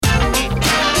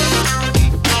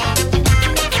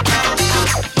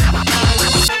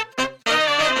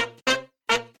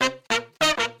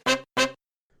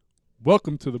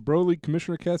Welcome to the Bro League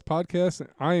Commissioner Cast podcast.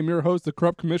 I am your host, the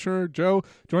Corrupt Commissioner, Joe,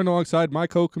 joined alongside my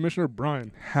co-commissioner,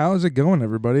 Brian. How's it going,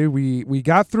 everybody? We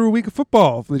got through a week of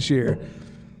football this year.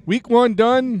 Week one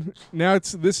done. Now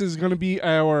this is going to be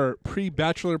our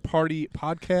pre-bachelor party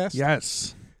podcast.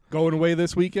 Yes. Going away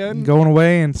this weekend. Going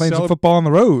away and playing some football on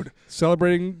the road.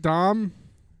 Celebrating Dom.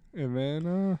 And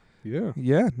then, yeah.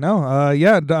 Yeah, no.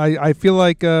 I feel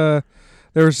like there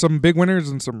were some big winners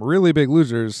and some really big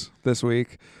losers this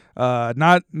week.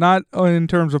 Not in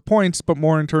terms of points, but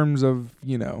more in terms of,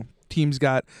 teams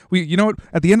got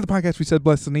at the end of the podcast we said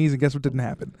bless the knees, and guess what didn't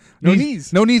happen? No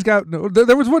knees.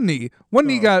 There was one knee. One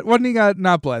knee got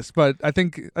not blessed, but I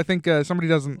think somebody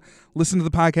doesn't listen to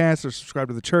the podcast or subscribe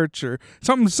to the church or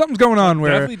something's going on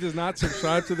where definitely does not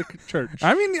subscribe to the church.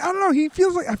 I mean, I don't know.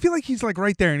 I feel like he's like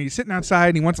right there and he's sitting outside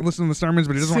and he wants to listen to the sermons,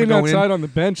 but he doesn't want to go in. Sitting outside on the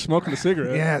bench smoking a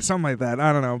cigarette. Yeah, something like that.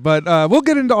 I don't know. But we'll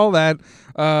get into all that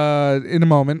in a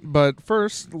moment. But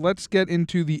first, let's get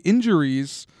into the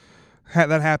injuries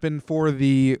that happened for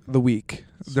the week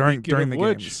during the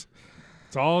games.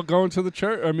 It's all going to the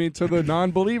church. I mean, to the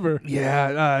non-believer.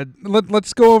 Yeah.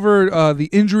 Let's go over the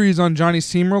injuries on Johnny's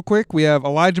team real quick. We have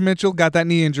Elijah Mitchell, got that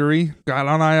knee injury, got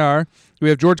on IR. We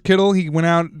have George Kittle. He went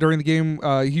out during the game.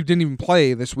 He didn't even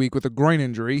play this week with a groin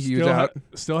injury. He was out.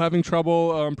 Still having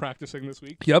trouble practicing this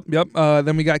week. Yep.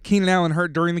 Then we got Keenan Allen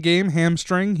hurt during the game,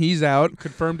 hamstring. He's out.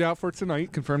 Confirmed out for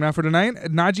tonight.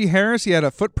 Najee Harris, he had a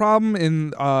foot problem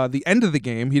in the end of the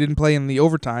game. He didn't play in the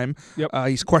overtime. Yep.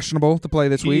 He's questionable to play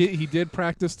this week. He did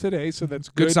practice today, so that's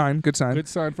good. Good sign. Good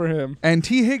sign for him. And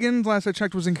T. Higgins, last I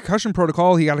checked, was in concussion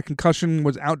protocol. He got a concussion,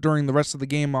 was out during the rest of the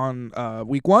game on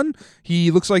week one.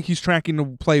 He looks like he's tracking to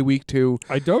play week 2.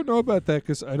 I don't know about that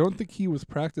because I don't think he was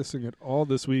practicing at all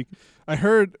this week. I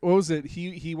heard, what was it?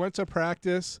 He went to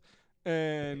practice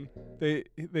and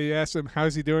they asked him,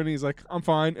 how's he doing? He's like, I'm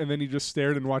fine. And then he just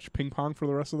stared and watched ping pong for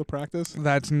the rest of the practice.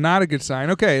 That's not a good sign.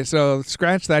 Okay, so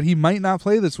scratch that. He might not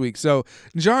play this week. So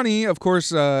Johnny, of course,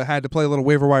 had to play a little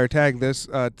waiver wire tag this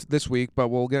week, but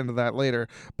we'll get into that later.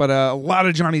 But a lot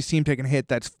of Johnny's team taking a hit.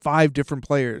 That's 5 different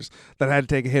players that had to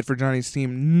take a hit for Johnny's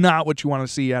team. Not what you want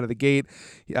to see out of the gate.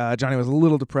 Johnny was a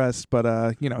little depressed,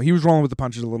 but he was rolling with the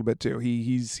punches a little bit too.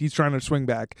 He's trying to swing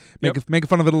back, make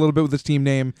fun of it a little bit with his team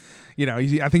name.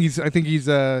 I think he's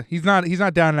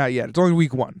not down and out yet. It's only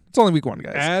week one.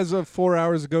 Guys. As of 4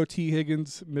 hours ago, T.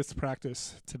 Higgins missed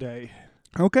practice today.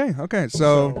 Okay.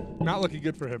 So not looking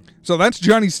good for him. So that's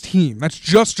Johnny's team. That's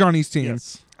just Johnny's team.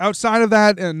 Yes. Outside of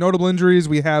that, notable injuries,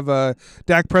 we have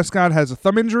Dak Prescott has a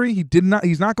thumb injury.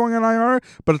 He's not going on IR,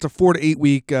 but it's a 4 to 8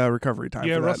 week recovery time.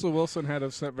 Yeah, for that. Russell Wilson had a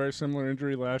very similar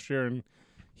injury last year, and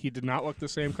he did not look the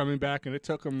same coming back, and it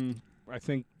took him, I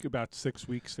think, about 6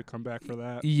 weeks to come back for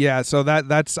that. Yeah, so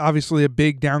that's obviously a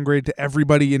big downgrade to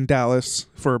everybody in Dallas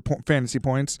for fantasy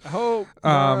points. Oh,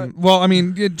 well, I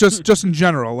mean, just in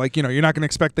general, like you're not going to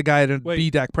expect the guy to be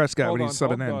Dak Prescott when he's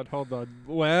subbing in. Hold on.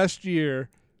 Last year,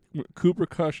 Cooper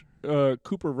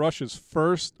Rush's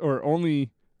first or only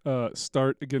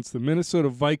start against the Minnesota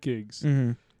Vikings.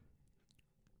 Mm-hmm.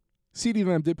 CeeDee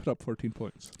Lamb did put up 14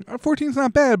 points. 14's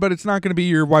not bad, but it's not going to be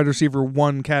your wide receiver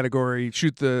 1 category,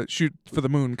 shoot for the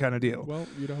moon kind of deal. Well,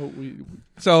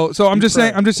 So I'm just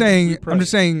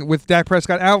saying with Dak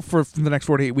Prescott out for the next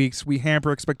 4 to 8 weeks, we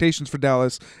hamper expectations for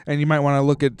Dallas, and you might want to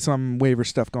look at some waiver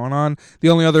stuff going on. The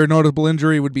only other notable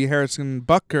injury would be Harrison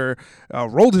Butker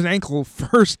rolled his ankle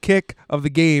first kick of the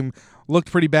game.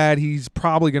 Looked pretty bad. He's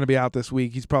probably going to be out this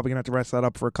week. He's probably going to have to rest that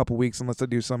up for a couple weeks unless they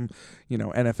do some,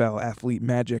 NFL athlete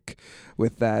magic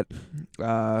with that.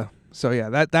 So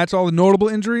yeah, that's all the notable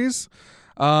injuries.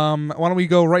 Why don't we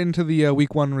go right into the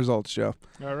week 1 results, Joe?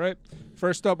 All right.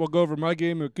 First up, we'll go over my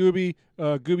game with Gooby.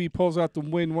 Gooby pulls out the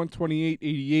win,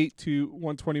 128-88 to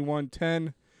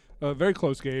 121-10. A very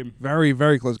close game. Very,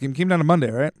 very close game. Came down to Monday,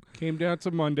 right? Came down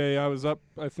to Monday. I was up,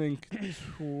 I think,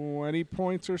 20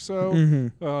 points or so.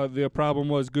 Mm-hmm. The problem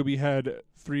was Gooby had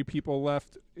 3 people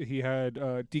left. He had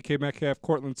DK Metcalf,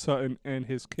 Cortland Sutton, and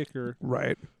his kicker,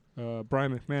 right,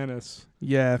 Brian McManus.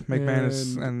 Yeah,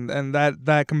 McManus, and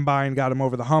that combined got him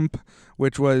over the hump,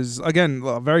 which was again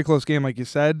a very close game, like you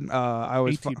said. I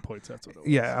was 18 points. That's what it was.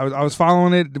 Yeah, I was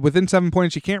following it within 7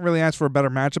 points. You can't really ask for a better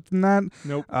matchup than that.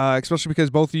 Nope. Especially because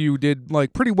both of you did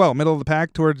pretty well, middle of the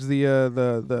pack towards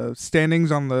the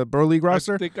standings on the Bro League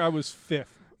roster. I think I was 5th.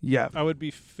 Yeah, I would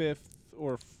be 5th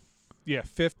or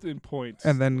fifth in points.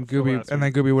 And then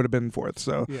Gooby would have been fourth.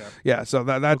 So so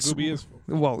that's Gooby is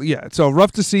so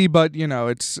rough to see, but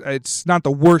it's not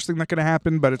the worst thing that could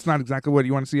happen, but it's not exactly what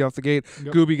you want to see off the gate.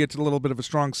 Yep. Gooby gets a little bit of a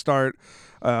strong start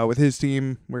with his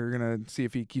team. We're gonna see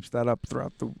if he keeps that up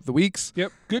throughout the weeks.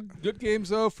 Yep, good games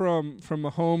though from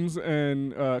Mahomes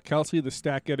and Kelsey. The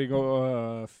stack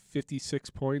getting 56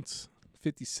 points.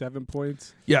 57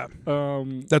 points. Yeah.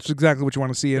 That's exactly what you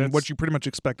want to see and what you pretty much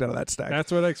expect out of that stack.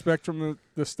 That's what I expect from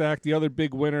the stack. The other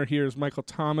big winner here is Michael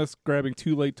Thomas grabbing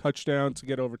 2 late touchdowns to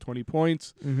get over 20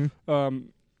 points. Mm-hmm.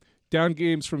 Down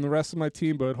games from the rest of my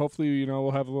team, but hopefully,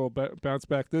 we'll have a little bounce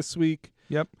back this week.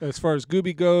 Yep. As far as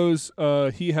Gooby goes,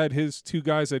 he had his 2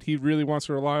 guys that he really wants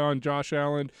to rely on, Josh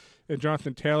Allen and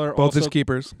Jonathan Taylor. Both his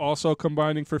keepers. Also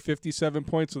combining for 57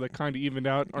 points, so that kind of evened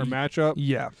out our matchup.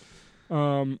 Yeah.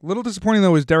 A little disappointing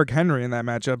though was Derrick Henry in that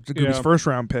matchup, Gooby's first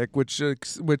round pick, which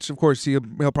of course he'll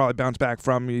probably bounce back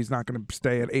from. He's not going to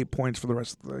stay at 8 points for the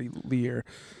rest of the year.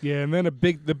 Yeah, and then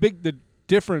the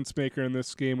difference maker in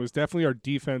this game was definitely our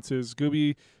defenses.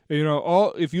 Gooby,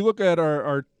 if you look at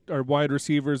our wide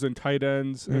receivers and tight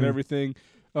ends and everything,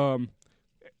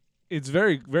 it's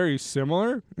very, very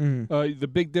similar. The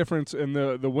big difference and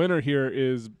the winner here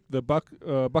is the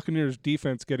Buccaneers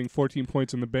defense getting 14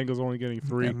 points and the Bengals only getting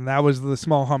 3. And that was the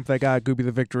small hump that got Gooby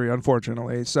the victory,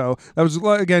 unfortunately. So that was,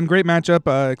 again, great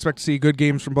matchup. Expect to see good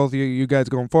games from both of you guys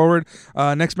going forward.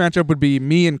 Next matchup would be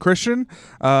me and Christian.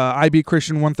 I beat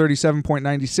Christian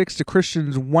 137.96 to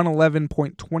Christian's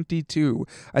 111.22.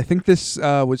 I think this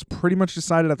was pretty much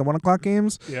decided at the 1 o'clock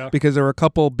games because there were a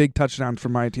couple big touchdowns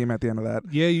from my team at the end of that.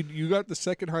 Yeah, you got the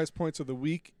second highest points of the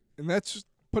week, and that's just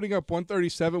putting up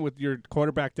 137 with your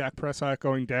quarterback Dak Prescott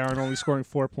going down, only scoring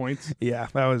 4 points. Yeah,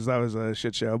 that was a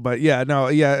shit show. But it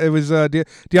was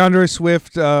DeAndre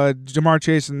Swift, Jamar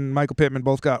Chase, and Michael Pittman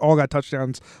both got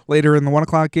touchdowns later in the 1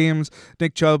 o'clock games.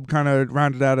 Nick Chubb kind of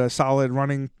rounded out a solid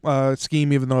running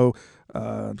scheme, even though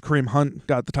Kareem Hunt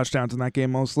got the touchdowns in that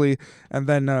game mostly, and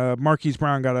then Marquise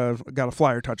Brown got a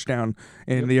flyer touchdown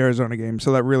in the Arizona game,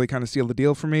 so that really kind of sealed the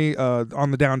deal for me.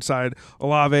 On the downside,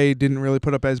 Olave didn't really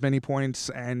put up as many points,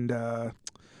 and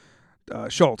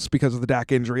Schultz, because of the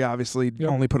Dak injury, obviously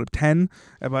only put up 10.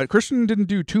 But Christian didn't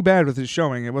do too bad with his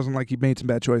showing. It wasn't like he made some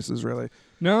bad choices, really.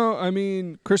 No, I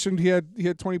mean Christian, he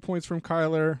had 20 points from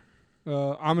Kyler,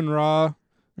 Amon-Ra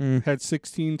had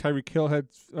 16. Tyreek Hill had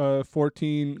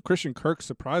 14. Christian Kirk,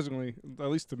 surprisingly, at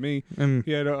least to me,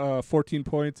 he had 14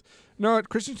 points. No,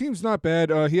 Christian team's not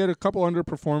bad. He had a couple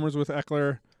underperformers with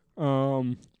Eckler.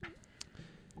 And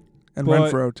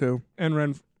Renfro, too. And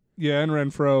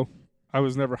Renfro. I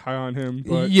was never high on him.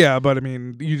 But but I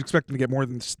mean, you'd expect him to get more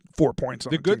than 4 points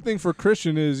on the good thing for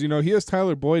Christian is, he has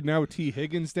Tyler Boyd now with T.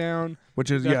 Higgins down. Which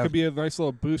is, that could be a nice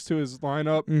little boost to his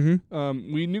lineup.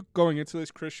 Mm-hmm. We knew going into this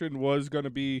Christian was going to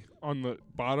be on the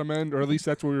bottom end, or at least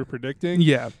that's what we were predicting.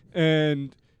 Yeah.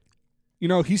 And,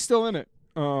 he's still in it.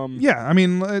 I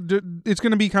mean, it's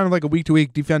going to be kind of like a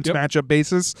week-to-week defense matchup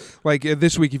basis. Like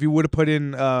this week, if you would have put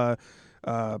in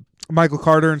Michael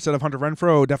Carter instead of Hunter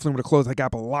Renfro, definitely would have closed that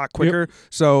gap a lot quicker.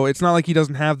 So it's not like he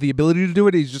doesn't have the ability to do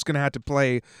it. He's just going to have to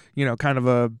play, kind of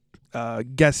a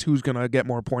guess who's going to get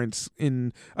more points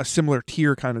in a similar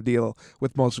tier kind of deal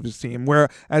with most of his team.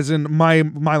 Whereas in my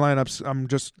lineups, I'm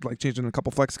just like changing a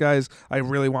couple flex guys. I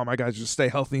really want my guys to stay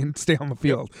healthy and stay on the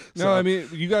field. Yep. No, I mean,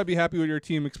 you got to be happy with your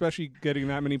team, especially getting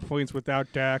that many points without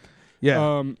Dak.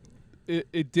 Yeah.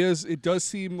 It does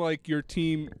seem like your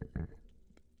team,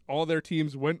 all their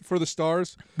teams went for the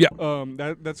stars. Yeah.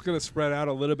 That's going to spread out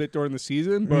a little bit during the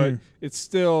season, but it's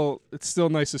still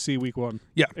nice to see week 1.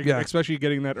 Yeah. Especially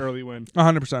getting that early win.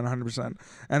 100%.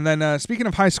 And then speaking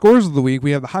of high scores of the week,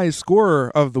 we have the highest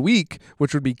scorer of the week,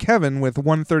 which would be Kevin with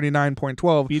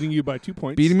 139.12. Beating you by 2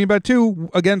 points. Beating me by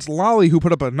 2 against Lolly, who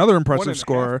put up another impressive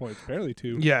score. 1.5 points, barely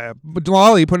 2. Yeah, but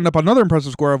Lolly putting up another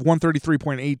impressive score of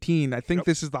 133.18. I think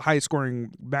this is the highest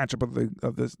scoring matchup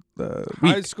of this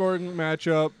week. Highest scoring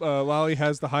matchup. Lolly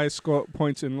has the highest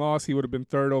points in loss. He would have been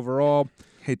 3rd overall.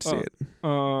 Hate to see it.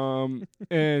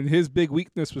 And his big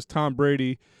weakness was Tom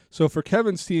Brady. So for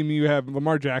Kevin's team, you have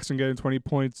Lamar Jackson getting 20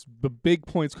 points. The big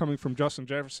points coming from Justin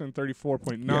Jefferson,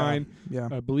 34.9. Yeah.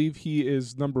 I believe he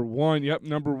is number 1. Yep,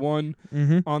 number 1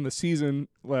 on the season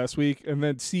last week. And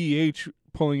then CEH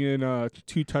pulling in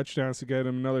 2 touchdowns to get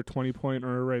him another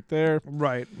 20-pointer right there.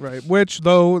 Right. Which,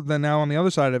 though, then now on the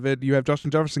other side of it, you have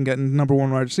Justin Jefferson getting number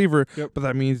 1 wide receiver, but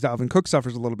that means Dalvin Cook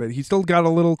suffers a little bit. He's still got a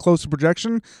little close to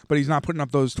projection, but he's not putting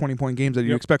up those 20-point games that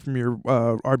you expect from your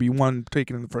RB1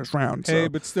 taken in the first round. Hey,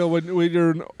 but still, when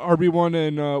you're RB1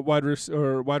 and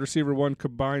wide receiver 1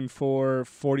 combined for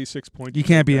 46 points, you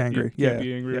can't be angry. You can't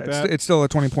be angry with that. It's still a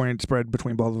 20-point spread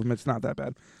between both of them. It's not that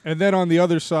bad. And then on the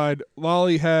other side,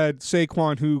 Lolly had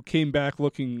Saquon, who came back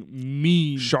looking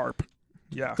mean. Sharp.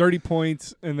 Yeah. 30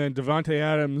 points. And then Devontae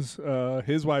Adams,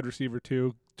 his wide receiver,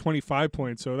 25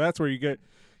 points. So that's where you get,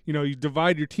 you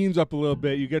divide your teams up a little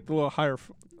bit. You get the little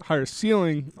higher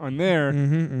ceiling on there.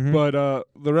 But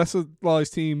the rest of Lolly's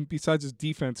team, besides his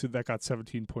defense, that got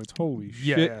 17 points. Holy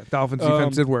shit. Yeah. Dolphins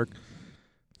defense did work.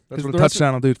 That's what a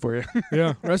touchdown will do for you.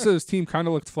 Yeah. The rest of his team kind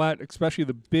of looked flat, especially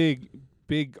the big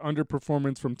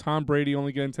underperformance from Tom Brady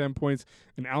only getting 10 points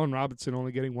and Allen Robinson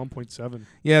only getting 1.7.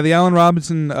 Yeah, the Allen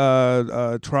Robinson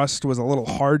trust was a little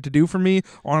hard to do for me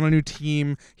on a new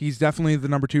team. He's definitely the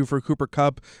number 2 for Cooper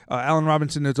Kupp. Allen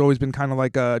Robinson has always been kind of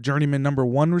like a journeyman number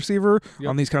 1 receiver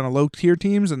on these kind of low-tier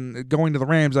teams, and going to the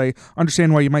Rams, I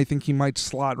understand why you might think he might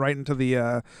slot right into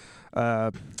the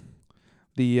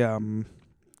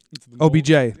OBJ,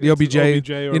 the OBJ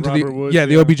into Robert Woods,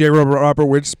 the OBJ Robert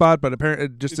Woods spot, but apparently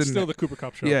it just didn't. Still the Cooper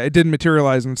Kupp show. Yeah, it didn't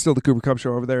materialize, and it's still the Cooper Kupp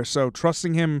show over there. So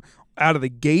trusting him out of the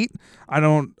gate,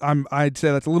 I'd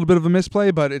say that's a little bit of a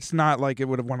misplay, but it's not like it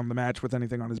would have won him the match with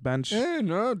anything on his bench. Yeah,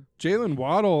 no, Jalen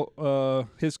Waddle,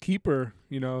 his keeper.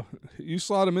 You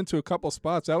slot him into a couple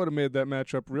spots, that would have made that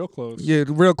matchup real close. Yeah,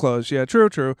 real close. Yeah,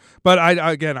 true. But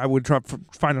I would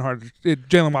find it hard.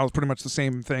 Jalen Waddle's pretty much the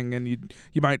same thing, and you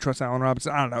might trust Allen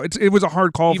Robinson. I don't know. It was a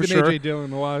hard call even for sure. AJ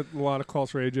Dillon, a lot of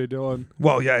calls for AJ Dillon.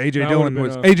 Well, yeah, AJ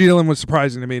Dillon was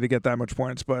surprising to me to get that much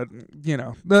points, but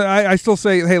I still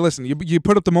say, hey, listen, you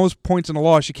put up the most points in a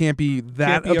loss, you can't be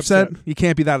that upset. You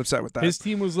can't be that upset with that. His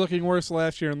team was looking worse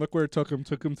last year, and look where it took him.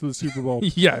 Took him to the Super Bowl.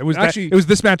 Yeah, it was it was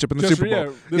this matchup in the Super Bowl.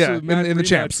 In the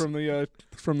champs from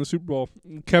the Super Bowl.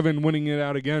 Kevin winning it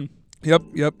out again.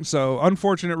 Yep. So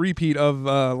unfortunate repeat of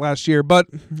last year, but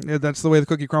that's the way the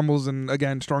cookie crumbles. And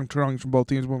again, strong showings from both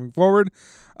teams moving forward.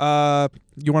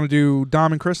 You want to do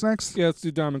Dom and Chris next? Yeah, let's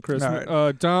do Dom and Chris. All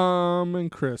right. Dom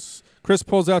and Chris. Chris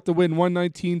pulls out the win,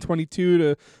 119-22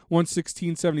 to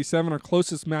 116-77, our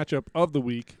closest matchup of the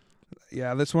week.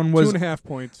 Yeah, this one was 2.5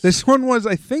 points. This one was,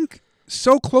 I think,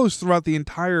 so close throughout the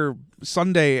entire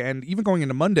Sunday and even going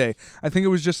into Monday. I think it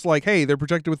was just like, hey, they're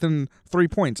projected within 3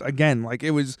 points again. Like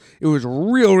it was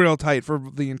real tight for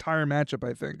the entire matchup.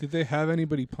 I think. Did they have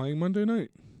anybody playing Monday night?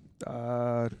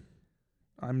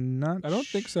 I'm not. I don't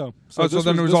think so. So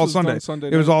then it was all Sunday.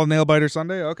 It was all nail biter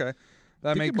Sunday. Okay,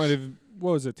 that makes. It might have.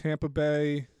 What was it? Tampa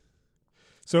Bay.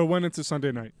 So it went into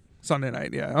Sunday night. Sunday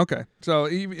night, yeah. Okay. So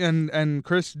and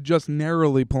Chris just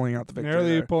narrowly pulling out the victory.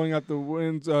 Narrowly pulling out the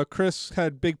wins. Chris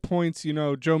had big points.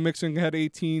 Joe Mixon had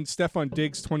 18, Stephon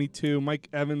Diggs 22, Mike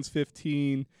Evans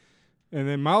 15, and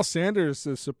then Miles Sanders,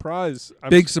 a surprise.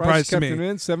 Big surprise to me. Kept him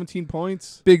in 17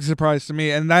 points. Big surprise to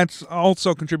me, and that's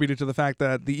also contributed to the fact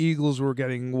that the Eagles were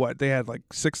getting they had like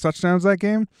 6 touchdowns that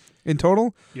game in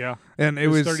total. Yeah. And it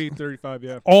was 30-35,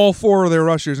 yeah. All 4 of their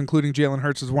rushers, including Jalen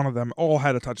Hurts as one of them, all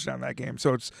had a touchdown that game.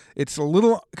 So it's a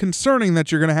little concerning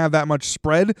that you're going to have that much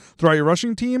spread throughout your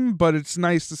rushing team, but it's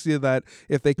nice to see that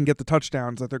if they can get the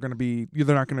touchdowns, that they're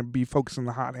not going to be focusing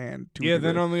the hot hand.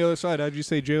 Then on the other side, how'd you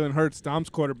say Jalen Hurts, Dom's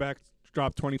quarterback,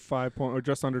 dropped 25 points or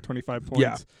just under 25 points.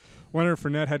 Yeah. Leonard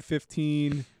Fournette had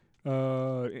 15.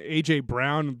 AJ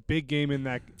Brown, big game in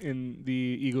the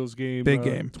Eagles game. Big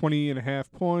game.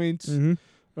 20.5 points.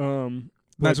 Mm-hmm.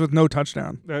 That's with no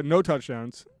touchdown. No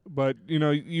touchdowns. But,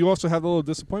 you also have a little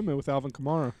disappointment with Alvin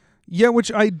Kamara. Yeah,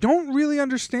 which I don't really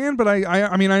understand, but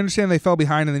I mean I understand they fell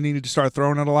behind and they needed to start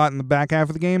throwing it a lot in the back half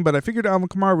of the game, but I figured Alvin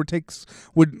Kamara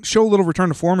would show a little return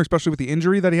to form, especially with the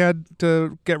injury that he had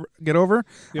to get over.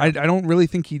 Yeah. I don't really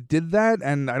think he did that,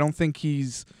 and I don't think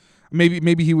he's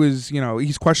maybe he was,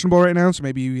 he's questionable right now, so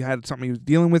maybe he had something he was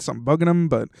dealing with, something bugging him,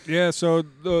 but yeah, so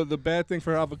the bad thing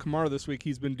for Alvin Kamara this week,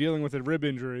 he's been dealing with a rib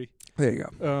injury. There you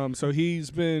go. So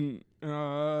he's been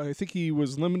I think he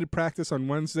was limited practice on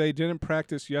Wednesday, didn't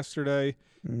practice yesterday.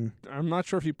 I'm not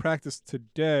sure if he practiced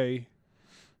today.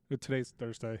 Today's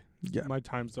Thursday. Yeah. My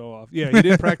time's so off. Yeah, he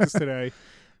didn't practice today.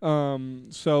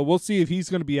 So we'll see if he's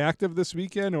going to be active this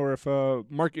weekend or if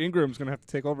Mark Ingram's going to have to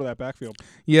take over that backfield.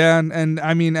 Yeah, and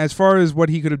I mean, as far as what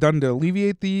he could have done to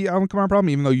alleviate the Alvin Kamara problem,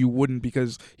 even though you wouldn't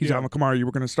because he's Alvin Kamara, you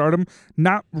were going to start him.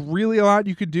 Not really a lot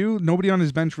you could do. Nobody on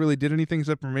his bench really did anything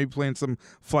except for maybe playing some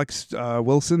flex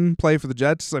Wilson play for the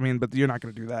Jets. I mean, but you're not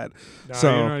going to do that. No,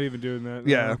 so you're not even doing that.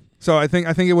 Yeah. No. So I think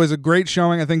it was a great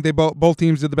showing. I think they both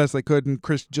teams did the best they could, and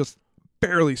Chris just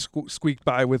barely squeaked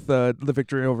by with the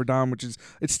victory over Dom, which is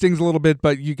it stings a little bit,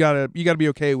 but you gotta be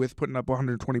okay with putting up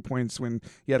 120 points when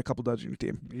you had a couple dozen in your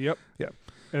team. Yep. Yeah.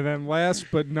 And then last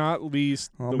but not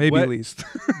least, least,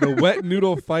 the wet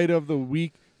noodle fight of the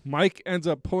week. Mike ends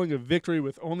up pulling a victory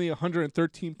with only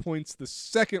 113 points, the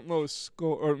second lowest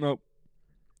score. Or no,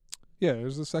 yeah, it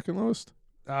was the second lowest.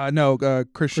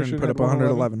 Christian put up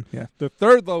 111. Yeah. The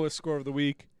third lowest score of the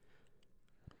week,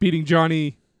 beating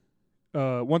Johnny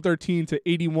 113 to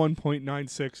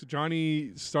 81.96.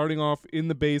 Johnny starting off in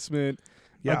the basement.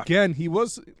 Yeah. Again, he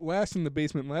was last in the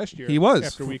basement last year. He was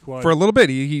after week 1 for a little bit.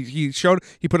 He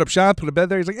put up shot, put a bed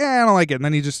there. He's like, I don't like it, and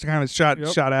then he just kind of shot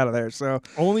out of there. So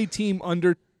only team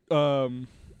under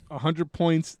 100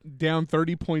 points, down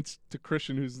 30 points to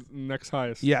Christian, who's next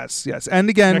highest. Yes. And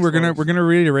again, we're gonna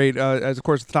reiterate, as of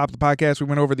course at the top of the podcast, we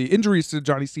went over the injuries to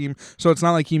Johnny's team, so it's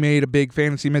not like he made a big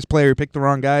fantasy misplay or picked the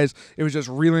wrong guys. It was just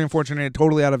really unfortunate,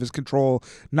 totally out of his control.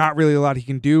 Not really a lot he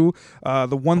can do.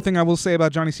 The one thing I will say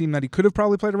about Johnny's team that he could have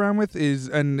probably played around with is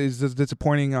as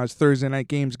disappointing as Thursday night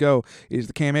games go, is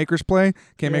the Cam Akers play.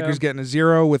 Cam Akers getting a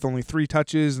 0 with only 3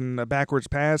 touches and a backwards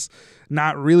pass.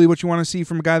 Not really what you want to see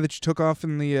from a guy that you took off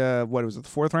in the what was it, the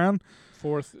 4th round?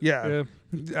 4th. Yeah.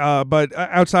 But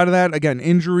outside of that, again,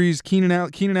 injuries. Keenan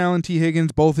Allen, T.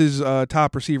 Higgins, both his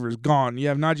top receivers gone. You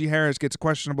have Najee Harris gets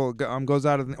questionable, goes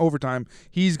out in overtime.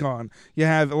 He's gone. You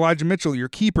have Elijah Mitchell, your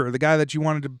keeper, the guy that you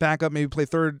wanted to back up, maybe play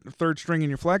third string in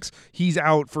your flex. He's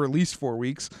out for at least 4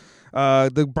 weeks.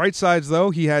 The bright sides,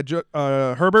 though, he had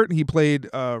Herbert. He played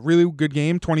a really good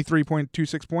game,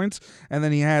 23.26 points. And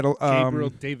then he had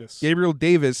Gabriel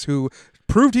Davis, who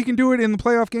proved he can do it in the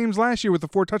playoff games last year with the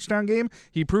 4-touchdown game.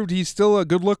 He proved he's still a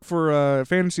good look for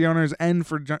fantasy owners and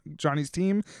for Johnny's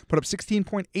team. Put up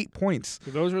 16.8 points.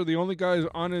 So those are the only guys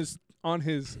on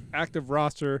his active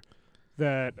roster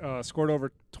that scored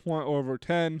over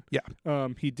 10. Yeah.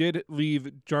 He did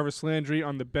leave Jarvis Landry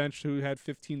on the bench, who had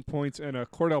 15 points, and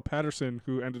Cordell Patterson,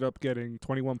 who ended up getting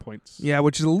 21 points. Yeah,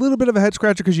 which is a little bit of a head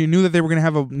scratcher because you knew that they were going to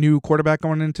have a new quarterback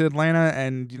going into Atlanta,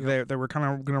 and they were kind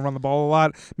of going to run the ball a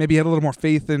lot. Maybe he had a little more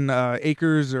faith in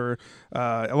Akers or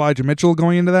Elijah Mitchell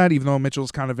going into that, even though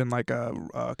Mitchell's kind of in like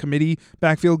a committee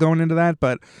backfield going into that.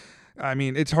 But I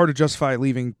mean, it's hard to justify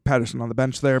leaving Patterson on the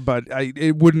bench there, but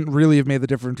it wouldn't really have made the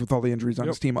difference with all the injuries on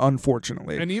his team,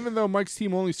 unfortunately. And even though Mike's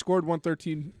team only scored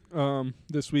 113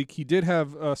 this week, he did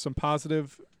have some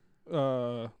positive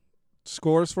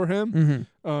scores for him.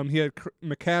 Mm-hmm. He had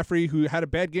McCaffrey, who had a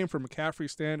bad game for McCaffrey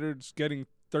standards, getting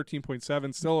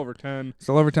 13.7, still over 10.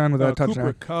 Still over 10 without a touchdown.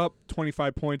 Cooper Kupp,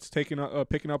 25 points, picking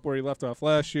up where he left off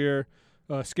last year.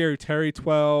 Scary Terry,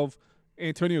 12.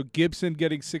 Antonio Gibson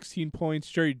getting 16 points,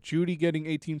 Jerry Jeudy getting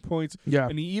 18 points,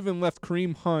 and he even left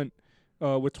Kareem Hunt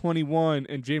with 21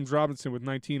 and James Robinson with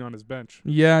 19 on his bench.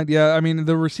 Yeah. I mean,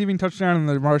 the receiving touchdown and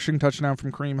the rushing touchdown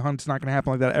from Kareem Hunt's not going to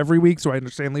happen like that every week, so I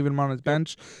understand leaving him on his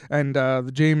bench. And the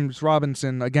James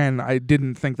Robinson, again, I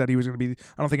didn't think that he was going to be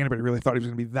 – I don't think anybody really thought he was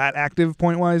going to be that active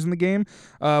point-wise in the game.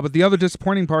 But the other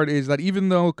disappointing part is that even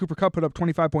though Cooper Kupp put up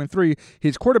 25.3,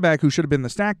 his quarterback, who should have been the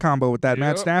stack combo with that,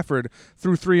 Matt Stafford,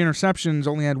 threw 3 interceptions,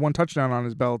 only had 1 touchdown on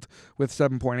his belt with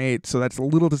 7.8. So that's a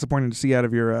little disappointing to see out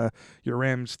of your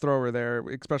Rams thrower there,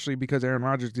 especially because Aaron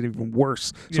Rodgers did even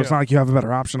worse. So it's not like you have a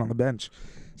better option on the bench.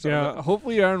 So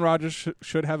hopefully Aaron Rodgers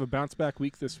should have a bounce back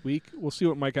week this week. We'll see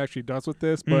what Mike actually does with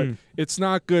this, but it's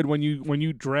not good when you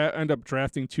end up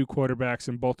drafting 2 quarterbacks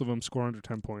and both of them score under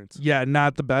 10 points. Yeah,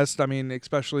 not the best. I mean,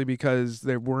 especially because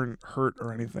they weren't hurt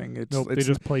or anything. They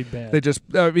just played bad. They just,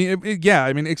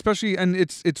 especially, and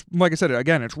it's like I said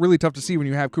again, it's really tough to see when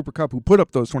you have Cooper Kupp who put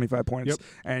up those 25 points,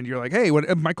 and you're like, hey,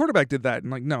 my quarterback did that,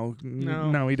 and like, no,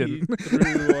 he didn't. He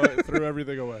threw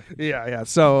everything away. Yeah.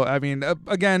 So I mean,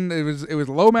 again, it was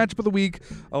low matchup of the week.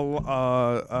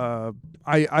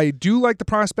 I do like the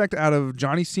prospect out of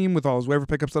Johnny's team with all his waiver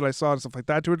pickups that I saw and stuff like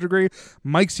that to a degree.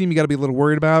 Mike's team, you got to be a little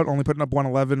worried about, only putting up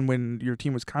 111 when your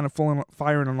team was kind of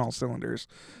firing on all cylinders.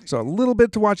 So a little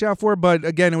bit to watch out for, but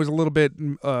again, it was a little bit,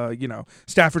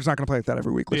 Stafford's not going to play like that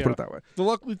every week. Let's put it that way. The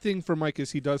lucky thing for Mike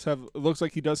is it looks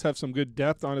like he does have some good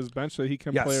depth on his bench so he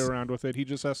can play around with it. He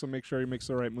just has to make sure he makes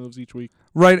the right moves each week.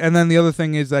 Right, and then the other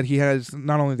thing is that he has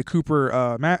not only the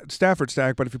Cooper Stafford stack,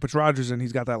 sack, but if he puts Rodgers in,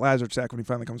 he's got that Lazard sack when he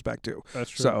finally comes back too. That's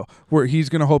true. So he's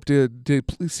going to hope to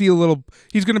see a little.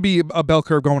 He's going to be a bell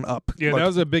curve going up. Yeah, that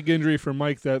was a big injury for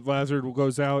Mike. That Lazard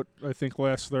goes out, I think,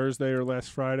 last Thursday or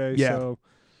last Friday. Yeah. So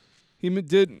he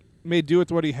made do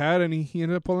with what he had, and he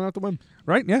ended up pulling out the win.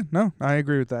 Right? Yeah. No, I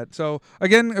agree with that. So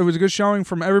again, it was a good showing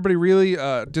from everybody. Really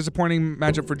disappointing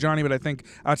matchup for Johnny, but I think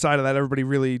outside of that, everybody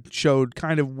really showed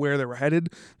kind of where they were headed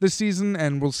this season,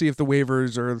 and we'll see if the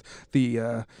waivers or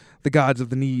the gods of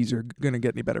the knees are going to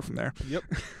get any better from there. Yep.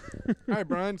 All right,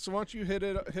 Brian. So why don't you hit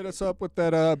us up with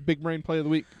that big brain play of the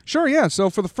week? Sure, yeah. So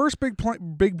for the first big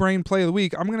brain play of the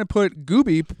week, I'm going to put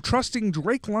Gooby trusting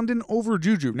Drake London over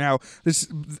Juju. Now,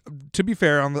 this, to be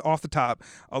fair, off the top,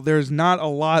 there's not a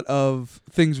lot of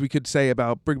things we could say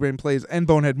about big brain plays and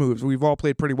bonehead moves. We've all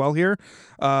played pretty well here,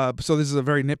 so this is a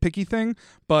very nitpicky thing.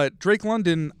 But Drake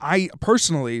London, I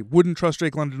personally wouldn't trust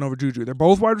Drake London over Juju. They're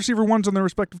both wide receiver ones on their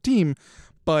respective team,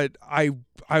 but I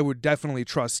would definitely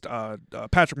trust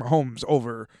Patrick Mahomes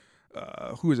over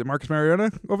who is it, Marcus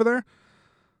Mariota over there?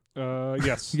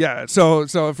 Yes. Yeah. So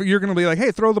if you're going to be like,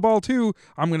 hey, throw the ball too,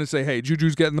 I'm going to say, hey,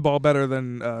 Juju's getting the ball better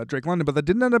than Drake London, but that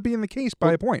didn't end up being the case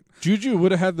by a point. Juju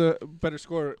would have had the better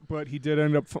score, but he did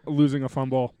end up losing a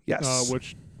fumble. Yes.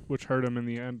 Which hurt him in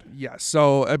the end. Yes.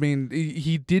 So I mean,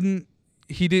 he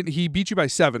beat you by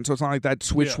 7, so it's not like that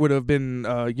switch would have been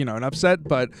an upset,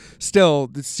 but still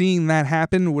seeing that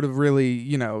happen would have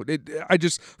really, I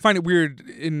just find it weird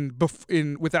in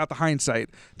without the hindsight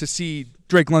to see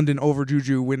Drake London over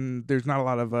Juju when there's not a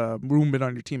lot of movement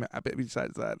on your team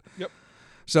besides that. Yep.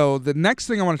 So the next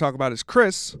thing I want to talk about is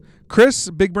Chris. Chris,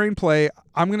 big brain play.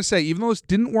 I'm going to say, even though this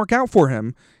didn't work out for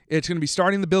him, it's going to be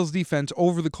starting the Bills defense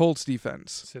over the Colts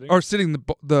defense. Sitting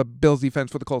the Bills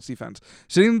defense for the Colts defense.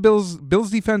 Sitting the Bills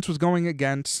defense was going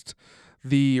against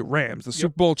the Rams, the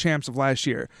Super Bowl champs of last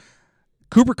year.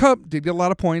 Cooper Kupp did get a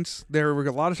lot of points. There were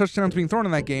a lot of touchdowns being thrown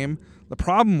in that game. The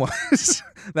problem was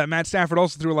that Matt Stafford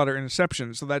also threw a lot of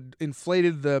interceptions, so that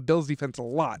inflated the Bills defense a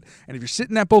lot. And if you're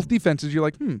sitting at both defenses, you're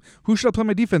like, who should I play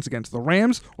my defense against, the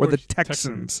Rams or the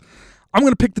Texans? I'm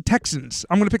going to pick the Texans.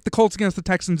 I'm going to pick the Colts against the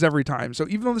Texans every time. So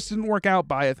even though this didn't work out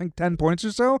by, I think, 10 points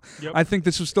or so, I think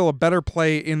this was still a better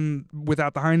play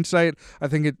without the hindsight. I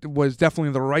think it was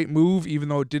definitely the right move, even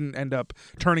though it didn't end up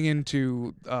turning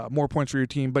into more points for your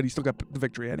team, but he still got the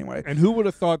victory anyway. And who would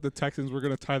have thought the Texans were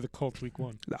going to tie the Colts week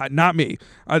 1? Not me.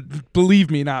 Believe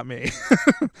me, not me.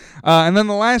 And then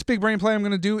the last big brain play I'm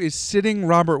going to do is sitting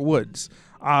Robert Woods.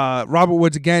 Robert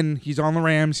Woods, again, he's on the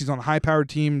Rams. He's on a high-powered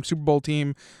team, Super Bowl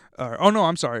team.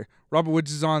 I'm sorry. Robert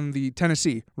Woods is on the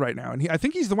Tennessee right now, and I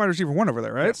think he's the wide receiver 1 over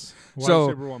there, right? Yes.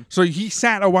 Receiver 1. So he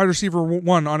sat a wide receiver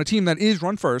 1 on a team that is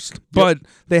run first, but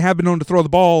they have been known to throw the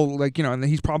ball, and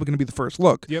he's probably going to be the first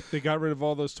look. Yep, they got rid of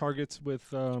all those targets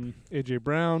with A.J.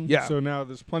 Brown. Yeah. So now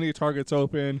there's plenty of targets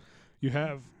open. You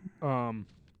have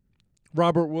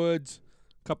Robert Woods,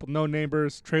 a couple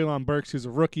no-namers, Treylon Burks, who's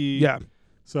a rookie. Yeah.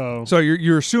 So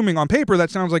you're assuming on paper that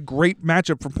sounds like great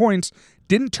matchup for points.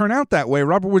 Didn't turn out that way.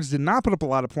 Robert Woods did not put up a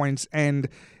lot of points, and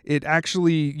it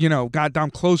actually, got down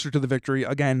closer to the victory.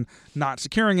 Again, not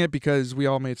securing it because we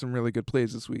all made some really good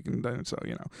plays this week, and so.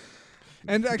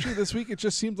 And actually, this week it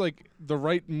just seemed like the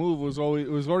right move was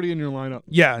already in your lineup.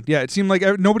 Yeah. It seemed like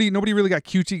nobody really got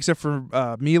cutesy except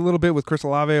for me a little bit with Chris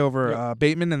Olave over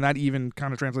Bateman, and that even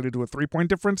kind of translated to a 3-point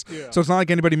difference. Yeah. So it's not like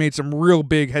anybody made some real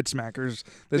big head smackers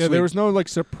this week. There was no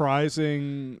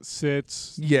surprising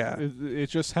sits. Yeah,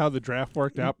 it's just how the draft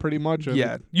worked out pretty much.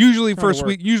 Usually first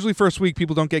week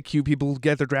people don't get cute. People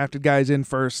get their drafted guys in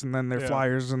first, and then their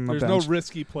flyers and the bench. There's no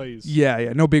risky plays.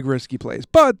 Yeah, no big risky plays,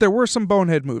 but there were some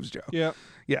bonehead moves, Joe. Yeah.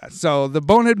 Yeah, so the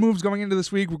bonehead moves going into this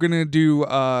week, we're going to do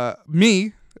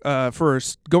me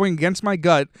first, going against my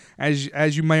gut.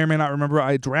 As you may or may not remember,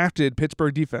 I drafted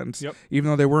Pittsburgh defense, even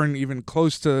though they weren't even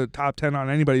close to top 10 on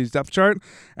anybody's depth chart.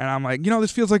 And I'm like,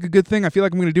 this feels like a good thing. I feel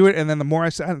like I'm going to do it. And then the more I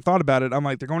sat and thought about it, I'm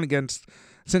like, they're going against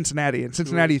Cincinnati, and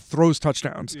Cincinnati throws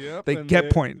touchdowns. Yep, they get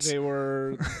points. They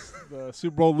were the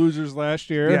Super Bowl losers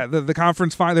last year. Yeah, the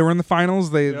conference final. They were in the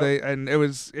finals. And it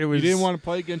was. You didn't want to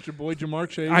play against your boy Jamar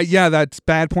Chase. That's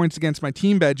bad points against my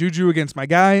team. Bad juju against my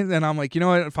guy. And I'm like, you know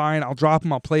what? Fine, I'll drop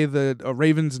him. I'll play the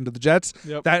Ravens into the Jets.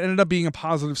 Yep. That ended up being a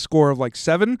positive score of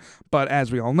 7. But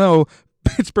as we all know,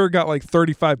 Pittsburgh got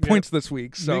 35 points this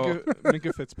week. So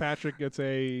Minka Fitzpatrick gets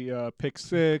a pick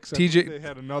 6. They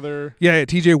had another. Yeah,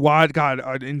 TJ Watt got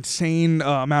an insane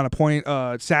amount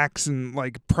of sacks and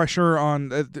pressure on.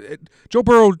 Joe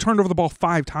Burrow turned over the ball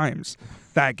 5 times.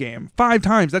 that game. 5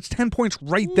 times. That's 10 points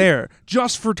right there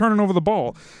just for turning over the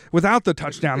ball without the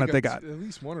touchdown that they got. At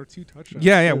least 1 or 2 touchdowns.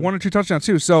 Yeah, 1 or 2 touchdowns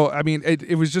too. So I mean,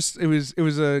 it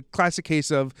was a classic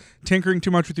case of tinkering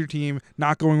too much with your team,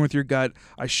 not going with your gut.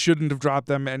 I shouldn't have dropped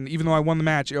them, and even though I won the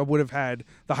match, I would have had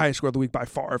the highest score of the week by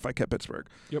far if I kept Pittsburgh.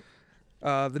 Yep.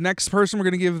 The next person we're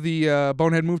going to give the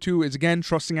bonehead move to is again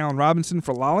trusting Allen Robinson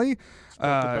for Lolly.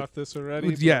 Spoke about this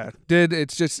already. Yeah,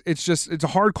 it's a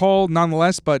hard call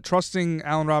nonetheless, but trusting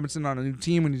Allen Robinson on a new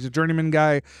team when he's a journeyman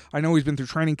guy. I know he's been through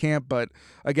training camp, but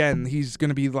again, he's going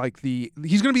to be the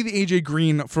AJ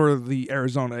Green for the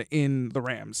Arizona in the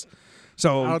Rams.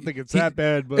 So I don't think it's that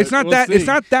bad, but it's not we'll see. It's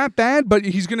not that bad, but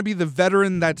he's going to be the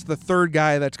veteran. That's the third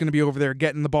guy that's going to be over there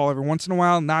getting the ball every once in a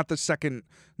while, not the second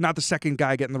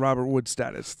guy getting the Robert Woods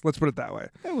status. Let's put it that way.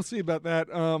 Yeah, we'll see about that.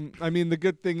 I mean, the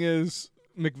good thing is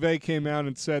McVay came out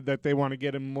and said that they want to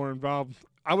get him more involved.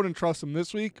 I wouldn't trust him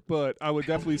this week, but I would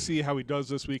definitely see how he does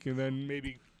this week and then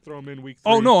maybe throw him in week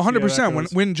 3. Oh, no,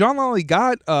 100%. When John Lolly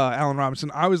got Allen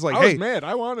Robinson, I was like, I was mad.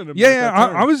 I wanted him.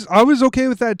 I was okay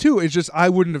with that too. It's just I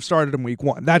wouldn't have started him week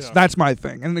 1. That's my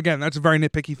thing. And again, that's a very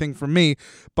nitpicky thing for me,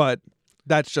 but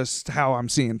that's just how I'm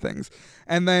seeing things.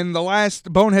 And then the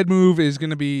last bonehead move is going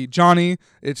to be Johnny.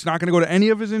 It's not going to go to any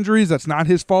of his injuries. That's not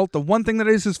his fault. The one thing that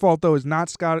is his fault, though, is not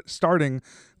starting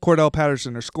Cordell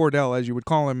Patterson, or Scordell, as you would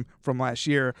call him from last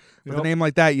year. With a name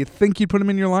like that, you'd think you'd put him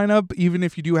in your lineup, even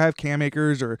if you do have Cam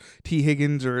Akers or T.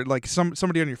 Higgins or like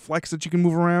somebody on your flex that you can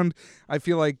move around. I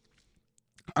feel like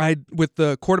with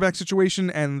the quarterback situation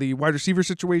and the wide receiver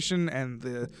situation and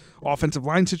the offensive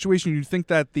line situation, you'd think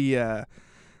that the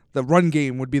run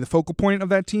game would be the focal point of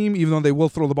that team, even though they will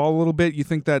throw the ball a little bit. You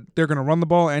think that they're going to run the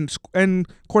ball, and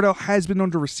Cordell has been known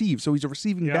to receive, so he's a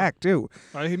receiving back too.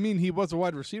 I mean, he was a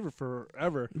wide receiver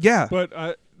forever. Yeah.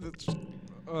 But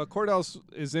Cordell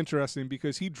is interesting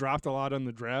because he dropped a lot on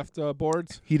the draft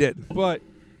boards. He did. But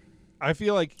I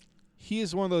feel like he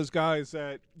is one of those guys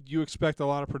that you expect a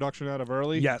lot of production out of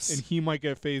early. Yes. And he might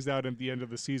get phased out at the end of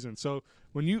the season. So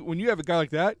when you have a guy like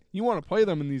that, you want to play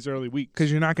them in these early weeks. Because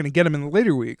you're not going to get them in the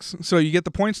later weeks. So you get the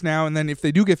points now, and then if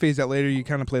they do get phased out later, you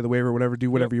kind of play the waiver, whatever,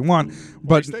 do whatever you want.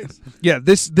 But yeah,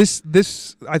 this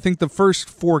I think the first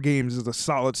 4 games is a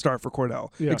solid start for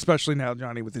Cordell. Yeah. Especially now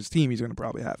Johnny with his team, he's going to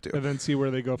probably have to. And then see where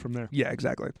they go from there. Yeah,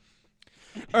 exactly.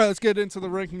 All right, let's get into the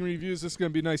ranking reviews. This is going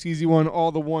to be a nice, easy one.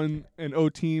 All the 1 and 0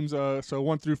 teams. So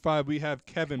 1 through 5, we have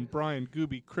Kevin, Brian,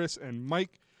 Gooby, Chris, and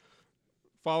Mike.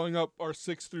 Following up our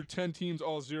 6 through 10 teams,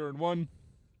 all 0 and 1.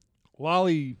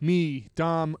 Lolly, me,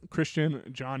 Dom, Christian,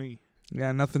 Johnny.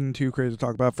 Yeah, nothing too crazy to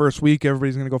talk about. First week,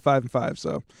 everybody's going to go 5 and 5.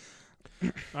 So,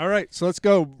 all right, so let's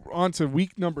go on to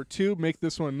week number 2. Make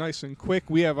this one nice and quick.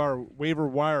 We have our waiver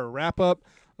wire wrap up.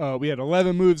 We had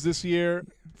 11 moves this year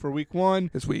for week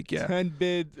 1. This week, yeah. 12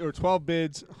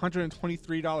 bids,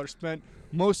 $123 spent,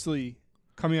 mostly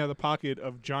coming out of the pocket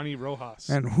of Johnny Rojas.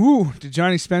 And who did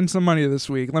Johnny spend some money this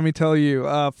week? Let me tell you.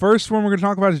 First one we're going to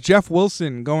talk about is Jeff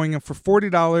Wilson going for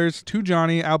 $40 to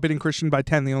Johnny, outbidding Christian by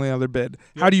 10, the only other bid.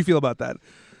 Yep. How do you feel about that?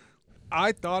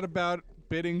 I thought about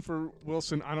bidding for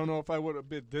Wilson. I don't know if I would have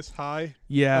bid this high.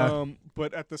 Yeah.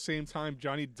 But at the same time,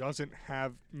 Johnny doesn't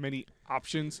have many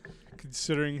options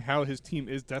considering how his team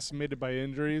is decimated by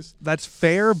injuries. That's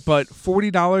fair, but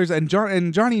 $40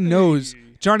 and Johnny knows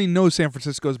Johnny knows San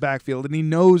Francisco's backfield, and he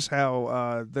knows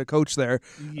how the coach there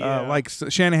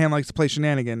Shanahan likes to play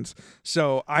shenanigans.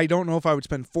 So I don't know if I would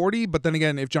spend $40, but then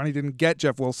again, if Johnny didn't get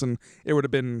Jeff Wilson, it would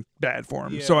have been bad for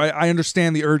him. Yeah. So I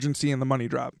understand the urgency and the money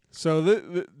drop. So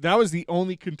that was the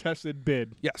only contested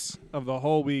bid of the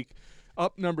whole week.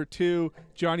 Up number 2,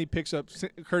 Johnny picks up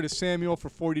Curtis Samuel for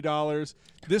 $40.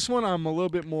 This one I'm a little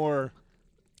bit more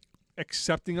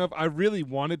accepting of. I really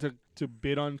wanted to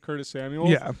bid on Curtis Samuel.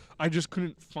 Yeah. I just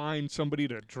couldn't find somebody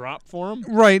to drop for him.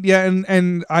 Right, yeah,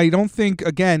 and I don't think,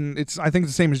 again, I think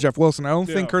it's the same as Jeff Wilson. I don't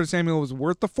think Curtis Samuel was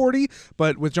worth the 40,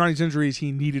 but with Johnny's injuries,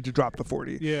 he needed to drop the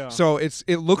 40. Yeah. So it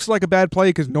looks like a bad play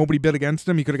because nobody bid against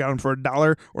him. He could have got him for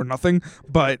 $1 or nothing.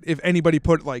 But if anybody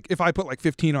if I put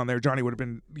 15 on there, Johnny would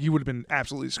have been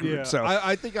absolutely screwed. Yeah. So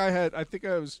I think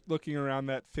I was looking around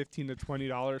that $15 to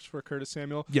 $20 for Curtis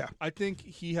Samuel. Yeah. I think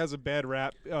he has a bad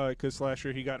rap because last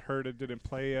year he got hurt and didn't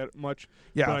play much.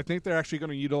 Yeah. But I think they're actually going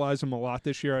to utilize him a lot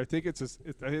this year. I think it's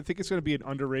going to be an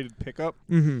underrated pickup.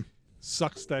 Mm-hmm.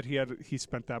 Sucks that he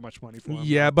spent that much money for him.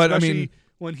 Yeah, but especially I mean,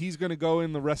 when he's going to go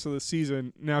in the rest of the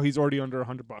season, now he's already under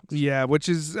 $100. Yeah, which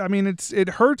is, I mean, it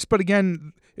hurts, but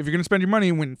again, if you're going to spend your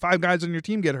money when 5 guys on your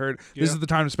team get hurt, this is the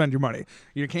time to spend your money.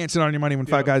 You can't sit on your money when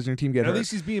 5 guys on your team get hurt. At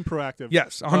least he's being proactive.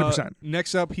 Yes, 100%.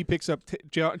 Next up, he picks up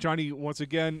Johnny once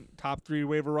again. Top 3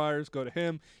 waiver wires go to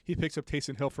him. He picks up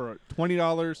Taysom Hill for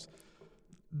 $20.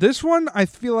 This one, I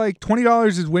feel like $20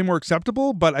 is way more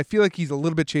acceptable, but I feel like he's a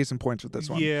little bit chasing points with this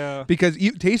one. Yeah. Because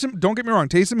Taysom, don't get me wrong,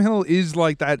 Taysom Hill is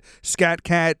like that scat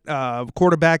cat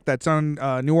quarterback that's on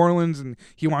New Orleans, and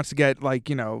he wants to get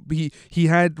he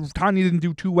had Tanya didn't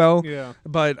do too well. Yeah.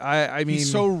 But I mean,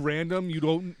 he's so random. You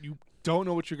don't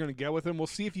know what you're going to get with him. We'll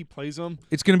see if he plays him.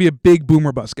 It's going to be a big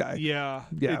boomer bust guy. Yeah.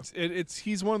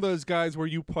 He's one of those guys where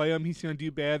you play him, he's going to do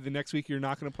bad. The next week you're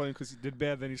not going to play him because he did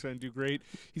bad. Then he's going to do great.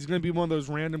 He's going to be one of those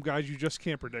random guys you just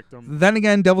can't predict him. Then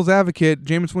again, devil's advocate,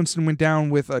 Jameis Winston went down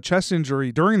with a chest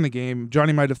injury during the game.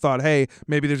 Johnny might have thought, hey,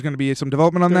 maybe there's going to be some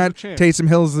development on that. Taysom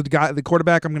Hill is the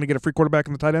quarterback. I'm going to get a free quarterback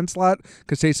in the tight end slot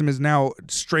because Taysom is now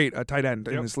straight a tight end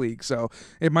in this league. So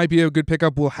it might be a good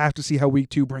pickup. We'll have to see how week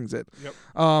 2 brings it. Yep.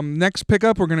 Next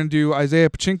pickup, we're going to do Isaiah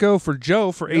Pachinko for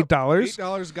Joe for $8.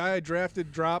 $8 guy I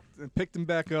drafted, dropped, and picked him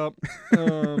back up.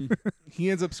 He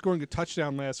ends up scoring a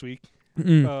touchdown last week.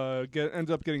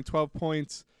 Ends up getting 12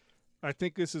 points. I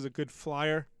think this is a good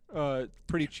flyer.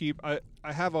 Pretty cheap. I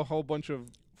have a whole bunch of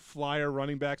flyer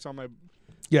running backs on my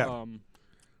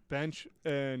bench,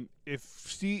 and if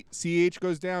CH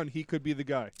goes down, he could be the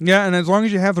guy. Yeah, and as long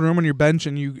as you have the room on your bench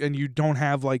and you don't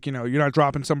have you're not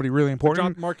dropping somebody really important. I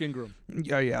dropped Mark Ingram.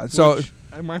 Yeah. So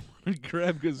I might want to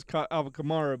grab because Alvin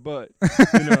Kamara, but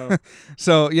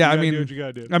so yeah, do what you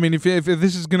gotta do. I mean, if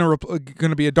this is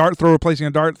gonna be a dart throw replacing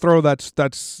a dart throw,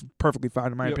 that's perfectly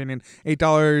fine in my opinion.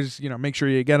 $8, make sure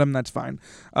you get them. That's fine.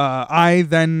 I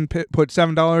then put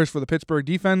 $7 for the Pittsburgh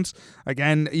defense.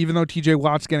 Again, even though T.J.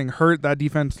 Watt's getting hurt, that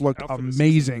defense looked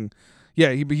amazing.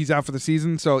 Yeah, he's out for the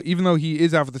season. So even though he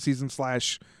is out for the season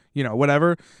 /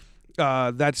 whatever.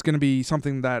 That's going to be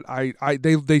something that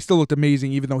they still looked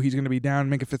amazing, even though he's going to be down.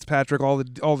 Minka Fitzpatrick, all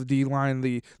the D line,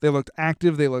 they looked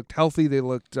active, they looked healthy, they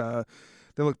looked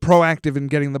proactive in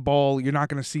getting the ball. You're not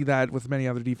going to see that with many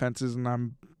other defenses, and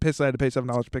I'm pissed I had to pay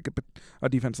 $7 to pick up a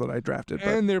defense that I drafted.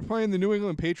 And they're playing the New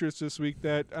England Patriots this week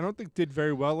that I don't think did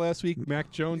very well last week.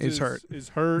 Mac Jones is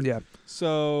hurt. Yeah.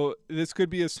 So this could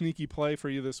be a sneaky play for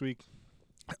you this week.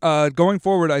 Going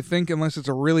forward, I think unless it's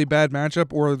a really bad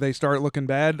matchup or they start looking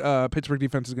bad, Pittsburgh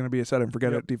defense is going to be a set and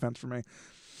forget it defense for me.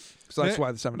 So that's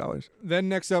why the $7. Then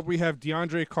next up we have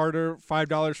DeAndre Carter,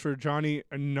 $5 for Johnny.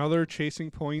 Another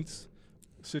chasing points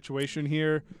situation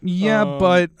here. Yeah,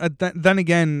 but then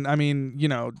again, I mean,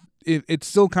 it's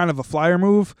still kind of a flyer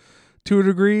move to a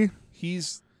degree.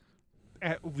 He's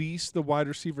at least the wide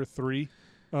receiver 3,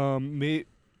 wide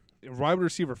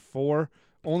receiver 4.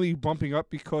 Only bumping up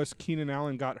because Keenan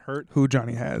Allen got hurt. Who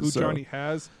Johnny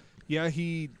has. Yeah,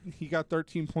 he got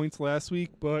 13 points last week,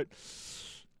 but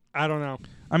I don't know.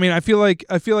 I mean, I feel like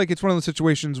it's one of those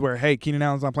situations where, hey, Keenan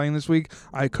Allen's not playing this week.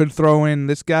 I could throw in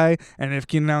this guy, and if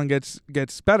Keenan Allen gets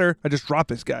better, I just drop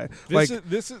this guy.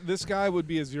 This guy would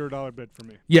be a $0 bid for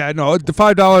me. Yeah, no, the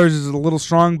 $5 is a little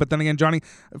strong, but then again, Johnny,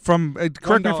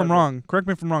 correct me if I'm wrong.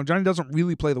 Johnny doesn't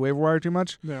really play the waiver wire too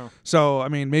much. No. So I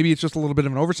mean, maybe it's just a little bit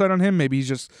of an oversight on him. Maybe he's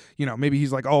just, maybe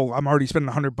he's like, oh, I'm already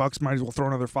spending $100. Might as well throw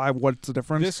another $5. What's the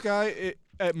difference? This guy.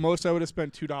 At most, I would have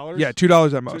spent $2. Yeah,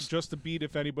 $2 at most. Just to beat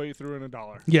if anybody threw in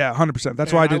 $1. Yeah, 100%.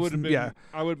 That's why I did.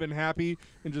 I would have been happy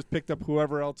and just picked up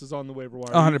whoever else is on the waiver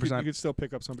wire. 100%. You could still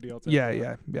pick up somebody else.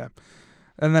 Yeah.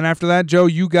 And then after that, Joe,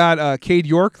 you got Cade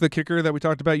York, the kicker that we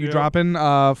talked about. You dropping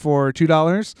for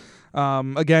 $2.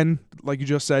 Again, like you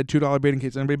just said, $2 bid in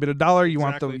case anybody bid $1. You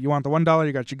want the $1.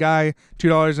 You got your guy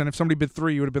 $2, and if somebody bid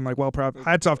 $3, you would have been like, well,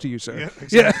 hats off to you, sir. Yeah,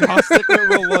 exactly. I'll stick with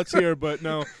Will Lutz here, but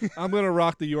no, I'm gonna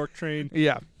rock the York train.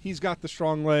 Yeah, he's got the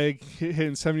strong leg,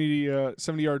 hitting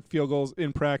 70-yard field goals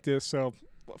in practice. So,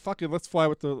 fuck it, let's fly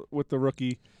with the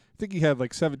rookie. I think he had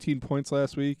like 17 points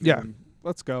last week. Yeah.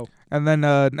 Let's go. And then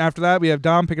after that, we have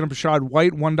Dom picking up Rachaad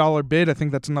White, $1 bid. I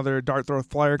think that's another dart throw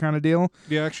flyer kind of deal.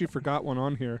 Yeah, I actually forgot one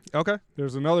on here. Okay.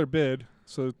 There's another bid.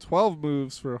 So 12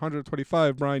 moves for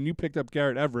 $125. Brian, you picked up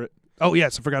Garrett Everett. Oh,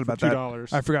 yes, I forgot about that.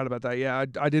 $2. I forgot about that. Yeah,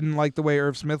 I didn't like the way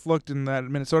Irv Smith looked in that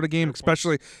Minnesota game,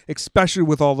 especially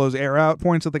with all those air out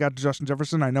points that they got to Justin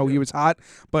Jefferson. I know he was hot,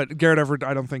 but Garrett Everett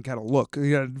I don't think had a look.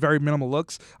 He had very minimal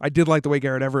looks. I did like the way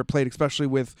Garrett Everett played, especially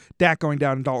with Dak going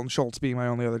down and Dalton Schultz being my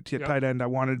only other tight end. I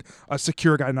wanted a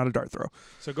secure guy, not a dart throw.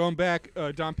 So going back,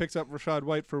 Don picks up Rachaad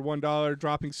White for $1,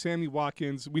 dropping Sammy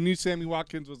Watkins. We knew Sammy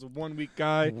Watkins was a 1 week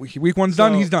guy. Week 1's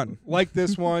done, he's done. Like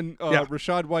this one,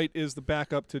 Rachaad White is the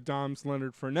backup to Dom's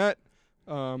Leonard Fournette.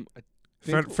 I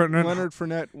think Leonard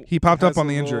Fournette. He popped up on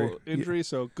the injury.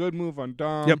 So good move on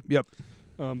Dom. Yep.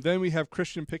 Then we have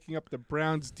Christian picking up the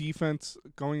Browns defense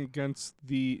going against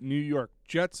the New York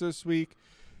Jets this week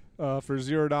for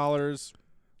 $0.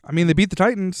 I mean, they beat the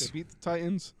Titans.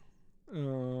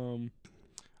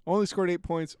 Only scored 8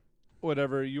 points.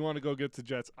 whatever. You want to go get the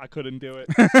Jets? I couldn't do it.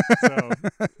 So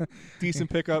decent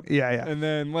pickup. Yeah. And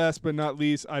then last but not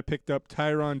least, I picked up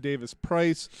Tyron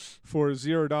Davis-Price for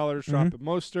 $0. Drop at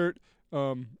Mostert.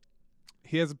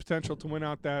 He has the potential to win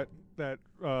out that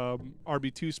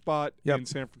RB2 spot in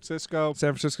San Francisco.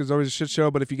 San Francisco's always a shit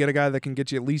show, but if you get a guy that can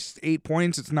get you at least 8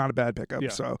 points, it's not a bad pickup. Yeah.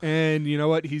 So, and you know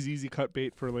what? He's easy cut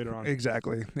bait for later on.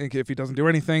 Exactly. If he doesn't do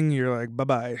anything, you're like,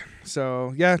 bye-bye.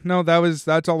 So,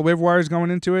 that's all the waiver wires going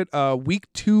into it. Week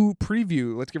 2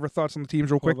 preview. Let's give our thoughts on the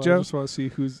teams real quick, Joe. I just want to see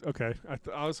who's okay.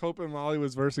 I was hoping Wally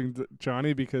was versing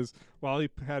Johnny because Wally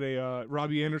had a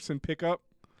Robbie Anderson pickup.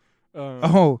 Yeah,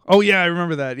 I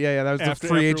remember that. Yeah, that was after,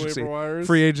 the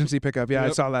free agency pickup. Yeah, Yep.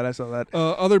 I saw that.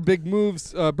 Other big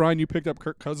moves, Brian, you picked up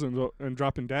Kirk Cousins and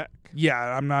dropping Dak. Yeah,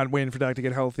 I'm not waiting for Dak to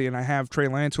get healthy, and I have Trey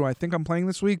Lance, who I think I'm playing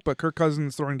this week, but Kirk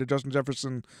Cousins throwing to Justin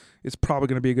Jefferson is probably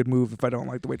going to be a good move if I don't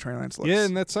like the way Trey Lance looks. Yeah,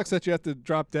 and that sucks that you have to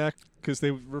drop Dak because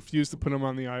they refuse to put him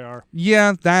on the IR.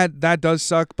 Yeah, that does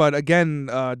suck, but again,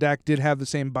 Dak did have the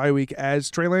same bye week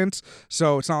as Trey Lance,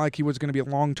 so it's not like he was going to be a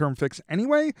long-term fix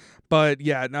anyway, but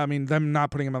yeah, I mean, them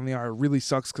not putting him on the IR really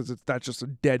sucks because that's just a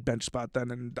dead bench spot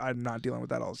then, and I'm not dealing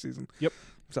with that all season. Yep.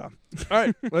 So. All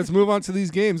right, let's move on to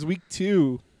these games. Week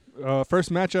 2.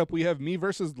 First matchup, we have me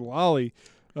versus Lolly.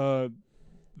 The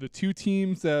two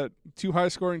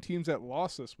high-scoring teams that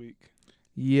lost this week.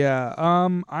 Yeah,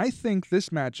 I think this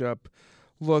matchup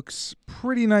looks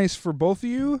pretty nice for both of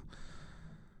you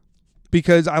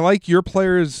because I like your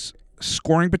players'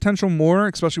 scoring potential more,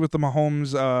 especially with the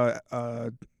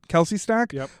Mahomes Kelsey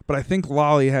stack. Yep. But I think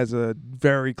Lolly has a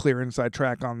very clear inside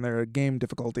track on their game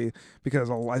difficulty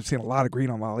because I've seen a lot of green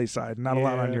on Lolly's side, not a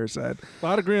lot on your side. A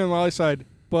lot of green on Lolly's side.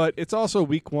 But it's also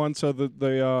week 1, so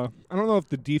the I don't know if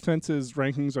the defense's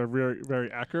rankings are very,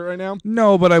 very accurate right now.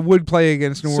 No, but I would play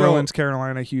against New Orleans,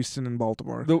 Carolina, Houston, and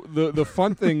Baltimore. The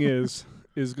fun thing is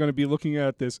going to be looking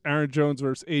at this Aaron Jones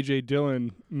versus A.J.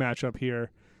 Dillon matchup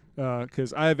here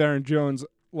because I have Aaron Jones.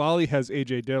 Lolly has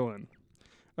A.J. Dillon.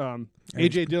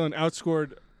 A.J. Dillon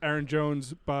outscored Aaron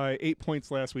Jones by 8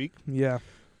 points last week. Yeah.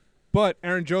 But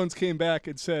Aaron Jones came back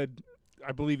and said,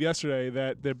 I believe yesterday,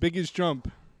 that the biggest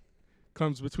jump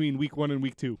comes between week 1 and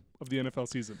week 2 of the NFL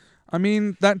season. I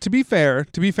mean, that to be fair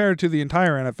to the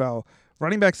entire NFL,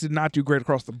 running backs did not do great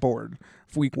across the board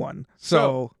for week 1.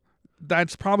 So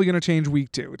that's probably going to change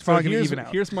week 2. It's probably going to even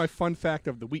out. Here's my fun fact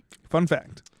of the week. Fun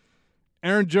fact.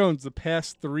 Aaron Jones, the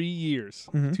past 3 years,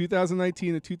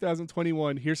 2019 to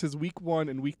 2021, here's his week 1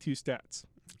 and week 2 stats.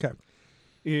 Okay.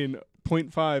 In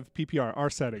 0.5 PPR, our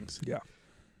settings. Yeah.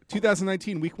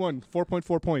 2019, week 1,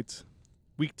 4.4 points.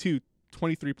 Week 2,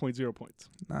 23.0 points.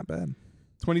 Not bad.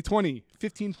 2020,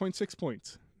 15.6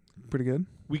 points. Pretty good.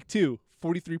 Week 2,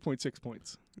 43.6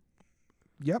 points.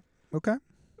 Yep. Okay.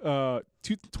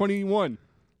 2021,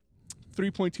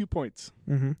 3.2 points.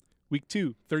 Mm-hmm. Week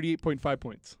 2, 38.5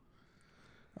 points.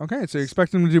 Okay, so you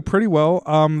expect them to do pretty well.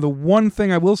 The one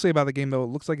thing I will say about the game, though, it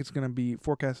looks like it's going to be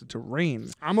forecasted to rain.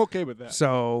 I'm okay with that.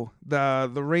 So the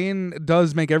rain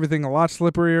does make everything a lot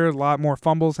slipperier. A lot more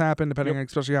fumbles happen, depending on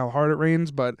especially how hard it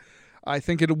rains. But I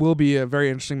think it will be a very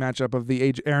interesting matchup of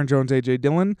the Aaron Jones, A.J.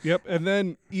 Dillon. Yep, and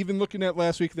then even looking at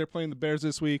last week, they're playing the Bears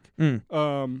this week.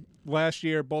 Last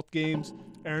year, both games,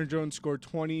 Aaron Jones scored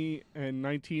 20 and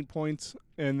 19 points,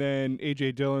 and then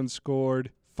A.J. Dillon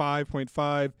scored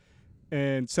 5.5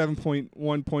 and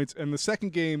 7.1 points. And the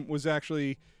second game was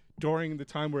actually during the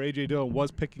time where A.J. Dillon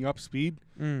was picking up speed.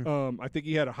 I think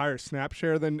he had a higher snap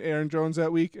share than Aaron Jones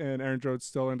that week, and Aaron Jones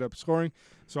still ended up scoring.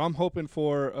 So I'm hoping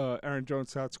for Aaron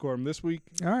Jones to outscore him this week.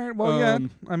 All right, well, yeah.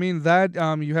 I mean, that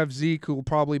you have Zeke, who will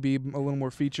probably be a little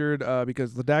more featured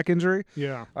because of the Dak injury.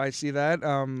 Yeah. I see that.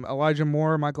 Elijah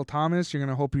Moore, Michael Thomas, you're going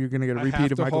to hope you're going to get a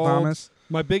repeat of Michael Thomas.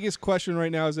 My biggest question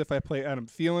right now is if I play Adam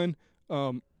Thielen.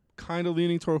 Kind of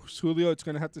leaning towards Julio. It's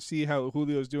going to have to see how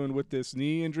Julio's doing with this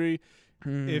knee injury.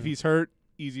 If he's hurt,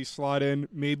 easy slot in.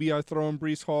 Maybe I throw in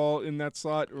Breece Hall in that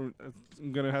slot. Or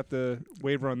I'm going to have to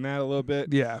waver on that a little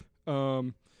bit. Yeah.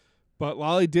 But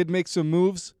Lolly did make some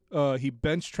moves. He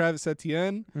benched Travis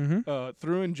Etienne,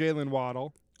 threw in Jalen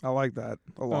Waddle. I like that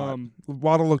a lot.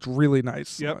 Waddle looked really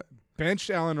nice. Yep. Benched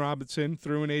Allen Robinson,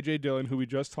 threw in A.J. Dillon, who we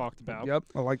just talked about. Yep,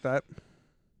 I like that.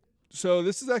 So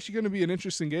this is actually going to be an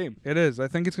interesting game. It is. I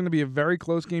think it's going to be a very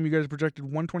close game. You guys projected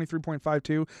 123.52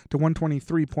 to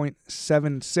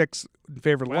 123.76 in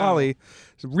favor of Lolly.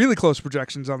 It's really close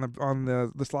projections on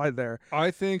the slide there.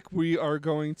 I think we are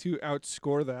going to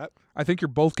outscore that. I think you're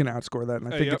both going to outscore that,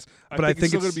 and I think it's. But I think it's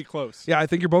still going to be close. Yeah, I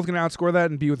think you're both going to outscore that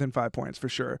and be within 5 points for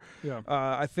sure. Yeah.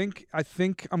 I think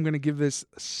I'm going to give this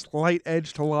slight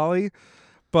edge to Lolly,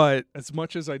 but as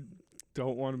much as I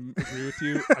don't want to agree with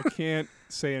you. I can't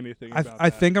say anything about I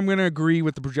that. think I'm going to agree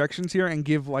with the projections here and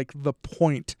give like the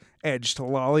point edge to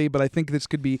Lolly, but I think this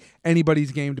could be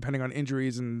anybody's game depending on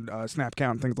injuries and snap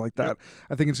count and things like that. Yep.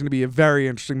 I think it's going to be a very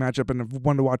interesting matchup and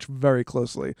one to watch very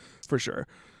closely for sure.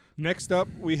 Next up,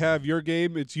 we have your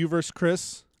game. It's you versus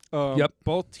Chris. Yep.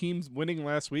 Both teams winning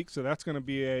last week, so that's going to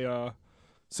be a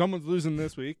someone's losing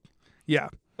this week. Yeah.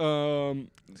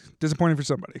 Disappointing for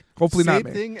somebody. Hopefully not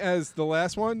me. Same thing as the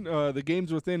last one. The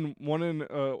game's within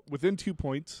within 2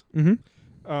 points.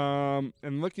 Mm-hmm.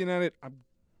 And looking at it,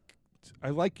 I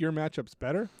like your matchups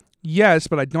better. Yes,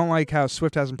 but I don't like how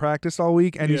Swift hasn't practiced all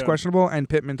week, and he's Yeah. questionable, and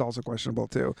Pittman's also questionable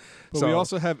too. But so we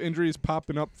also have injuries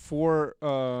popping up for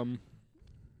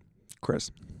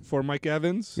Chris. for Mike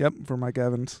Evans. Yep, for Mike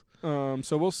Evans.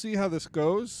 So we'll see how this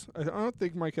goes. I don't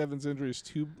think Mike Evans' injury is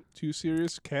too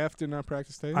serious. Calf did not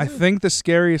practice today. I think the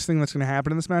scariest thing that's going to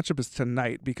happen in this matchup is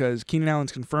tonight because Keenan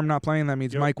Allen's confirmed not playing. That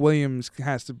means Yep. Mike Williams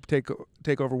has to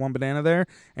take over one banana there,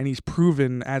 and he's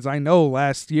proven, as I know,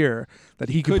 last year that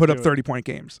he could put up do it. 30-point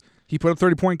games. He put up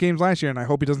 30-point games last year, and I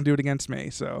hope he doesn't do it against me.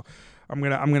 So I'm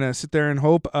gonna sit there and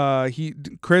hope.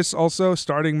 Chris also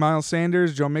starting Miles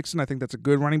Sanders, Joe Mixon. I think that's a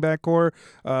good running back core.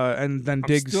 And then I'm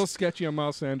Diggs. still sketchy on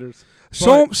Miles Sanders.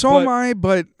 So but am I.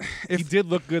 But he did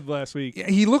look good last week.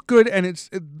 he looked good, and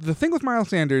the thing with Miles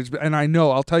Sanders, and I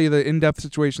know I'll tell you the in-depth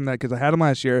situation that because I had him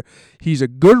last year. He's a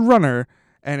good runner,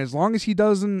 and as long as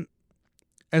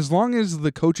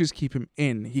the coaches keep him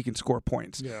in, he can score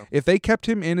points. Yeah. If they kept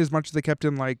him in as much as they kept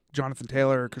in like Jonathan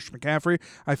Taylor or Christian McCaffrey,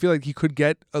 I feel like he could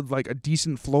get a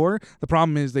decent floor. The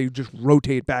problem is they just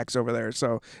rotate backs over there,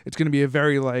 so it's going to be a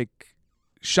very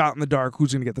shot in the dark,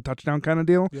 who's going to get the touchdown kind of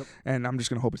deal. Yep. And I'm just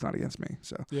going to hope it's not against me.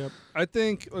 So Yep. I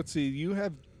think, let's see, you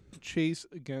have Chase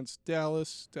against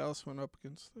Dallas. Dallas went up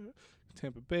against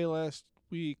Tampa Bay last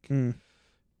week.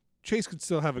 Chase could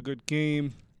still have a good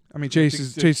game. I mean,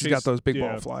 Chase has got those big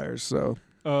yeah. ball flyers. So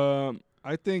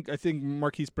I think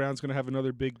Marquise Brown's going to have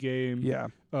another big game. yeah,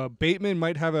 Bateman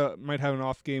might have an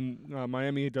off game.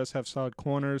 Miami does have solid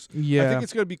corners. yeah. I think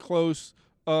it's going to be close.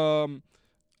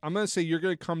 I'm going to say you're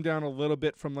going to come down a little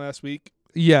bit from last week.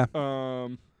 Yeah.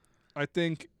 I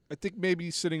think maybe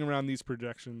sitting around these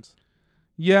projections.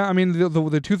 Yeah, I mean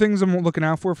the two things I'm looking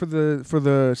out for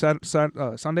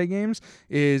the Sunday games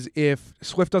is if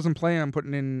Swift doesn't play, I'm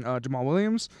putting in Jamal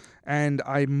Williams, and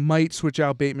I might switch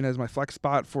out Bateman as my flex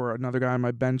spot for another guy on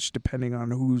my bench depending on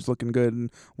who's looking good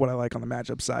and what I like on the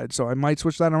matchup side. So I might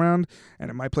switch that around, and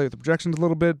it might play with the projections a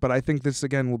little bit, but I think this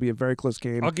again will be a very close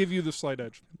game. I'll give you the slight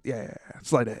edge. Yeah,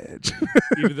 slight edge.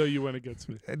 Even though you went against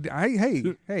me. I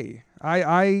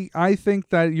think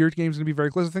that your game's gonna be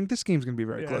very close. I think this game's gonna be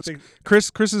very close.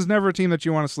 Chris is never a team that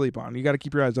you want to sleep on. You got to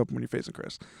keep your eyes open when you're facing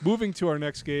Chris. Moving to our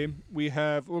next game,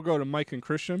 we'll go to Mike and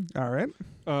Christian. All right.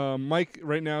 Mike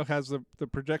right now has the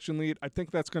projection lead. I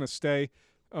think that's going to stay.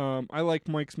 I like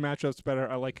Mike's matchups better.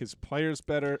 I like his players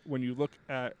better. When you look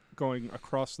at going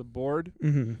across the board,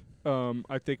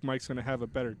 I think Mike's going to have a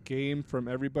better game from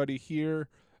everybody here.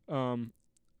 I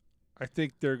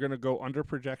think they're going to go under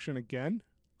projection again.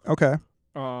 Okay.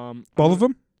 Both of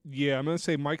them? Yeah, I'm going to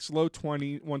say Mike's low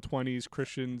 120s,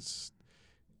 Christian's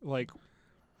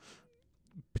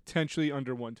potentially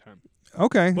under 110.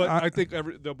 Okay. But I think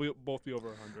they'll both be over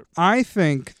 100. I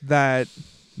think that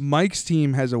Mike's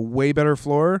team has a way better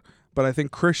floor, but I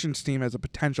think Christian's team has a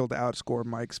potential to outscore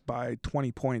Mike's by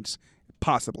 20 points,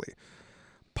 possibly.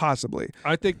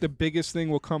 I think the biggest thing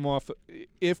will come off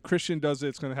if Christian does it.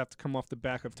 It's going to have to come off the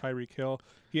back of Tyreek Hill.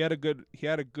 He had a good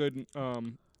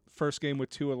first game with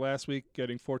Tua last week,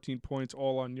 getting 14 points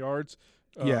all on yards.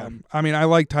 Yeah, I mean, I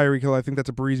like Tyreek Hill. I think that's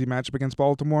a breezy matchup against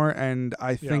Baltimore, and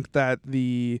I think that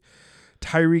the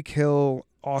Tyreek Hill,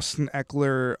 Austin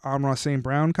Eckler, Amon-Ra St.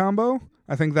 Brown combo,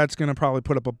 I think that's going to probably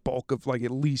put up a bulk of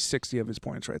at least 60 of his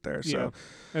points right there. So. Yeah,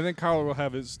 and then Kyler will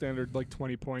have his standard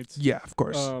 20 points. Yeah, of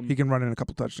course. He can run in a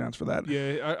couple touchdowns for that.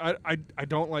 Yeah, I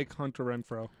don't like Hunter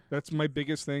Renfrow. That's my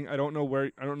biggest thing. I don't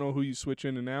know who you switch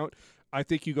in and out. I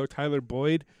think you go Tyler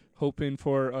Boyd, hoping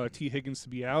for T. Higgins to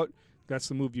be out. That's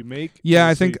the move you make. Yeah,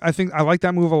 I think I like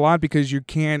that move a lot because you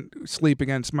can't sleep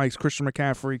against Mike's Christian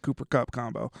McCaffrey Cooper Kupp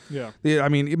combo. Yeah. I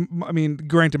mean,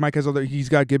 granted, Mike has he's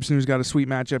got Gibson, who's got a sweet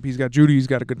matchup. He's got Judy, who's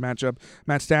got a good matchup.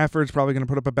 Matt Stafford's probably going to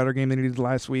put up a better game than he did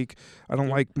last week. I don't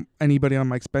like anybody on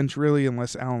Mike's bench really,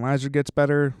 unless Alan Lazard gets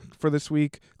better for this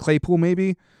week. Claypool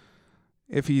maybe,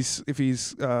 if he's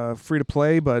free to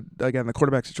play. But again, the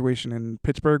quarterback situation in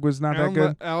Pittsburgh was not that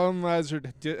good. Alan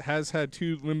Lazard has had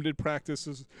 2 limited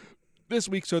practices this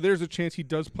week, so there's a chance he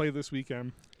does play this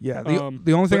weekend. Yeah,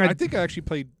 the only thing I think I actually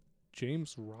played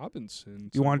James Robinson.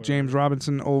 You want James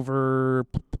Robinson over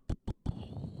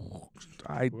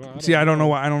I don't know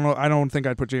why. I don't think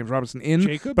I'd put James Robinson in,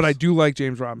 Jacobs? but I do like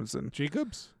James Robinson.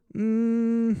 Jacobs?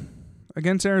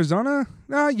 Against Arizona?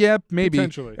 Yeah, maybe.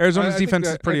 Potentially. Arizona's I defense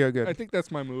think is pretty good. I think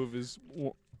that's my move.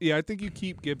 I think you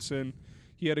keep Gibson.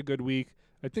 He had a good week.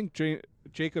 I think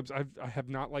Jacobs. I have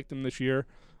not liked him this year.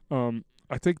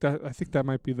 I think that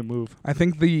might be the move. I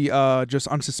think the just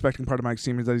unsuspecting part of Mike's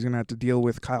team is that he's going to have to deal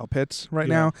with Kyle Pitts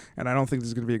now, and I don't think this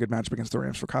is going to be a good matchup against the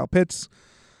Rams for Kyle Pitts.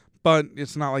 But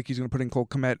it's not like he's going to put in Cole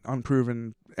Kmet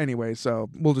unproven anyway, so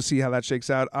we'll just see how that shakes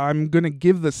out. I'm going to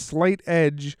give the slight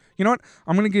edge. You know what?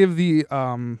 I'm going to give the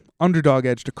underdog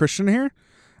edge to Christian here,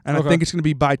 and I think it's going to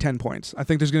be by 10 points. I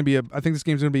think this game's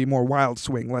going to be more wild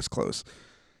swing, less close.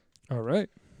 All right.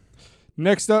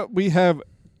 Next up, we have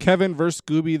Kevin versus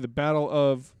Gooby, the battle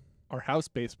of our house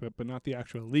basement, but not the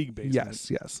actual league basement.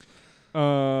 Yes.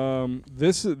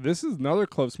 This is another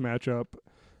close matchup.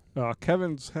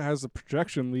 Kevin's has a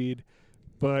projection lead,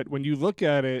 but when you look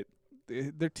at it,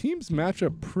 their teams match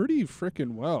up pretty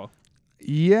freaking well.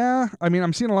 Yeah, I mean,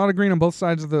 I'm seeing a lot of green on both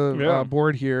sides of the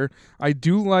board here. I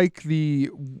do like the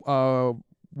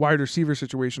wide receiver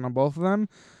situation on both of them.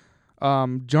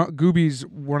 Gooby's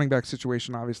running back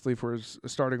situation, obviously, for his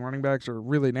starting running backs are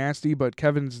really nasty, but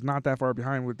Kevin's not that far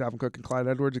behind with Dalvin Cook and Clyde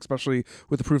Edwards, especially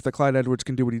with the proof that Clyde Edwards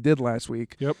can do what he did last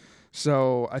week. Yep.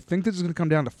 So I think this is going to come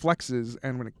down to flexes,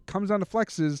 and when it comes down to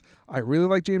flexes, I really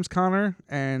like James Conner,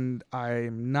 and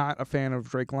I'm not a fan of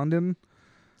Drake London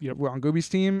on Gooby's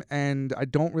team, and I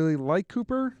don't really like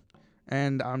Cooper,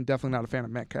 and I'm definitely not a fan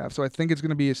of Metcalf. So I think it's going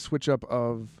to be a switch-up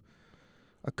of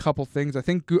a couple things. I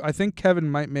think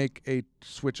Kevin might make a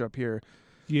switch up here.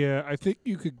 Yeah, I think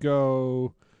you could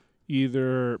go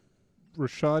either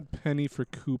Rashad Penny for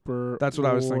Cooper. That's what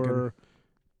I was thinking.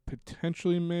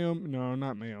 Potentially Mayo. No,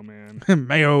 not Mayo, man.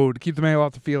 Mayo. Keep the Mayo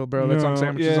off the field, bro. That's on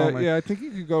sandwiches only. Yeah, I think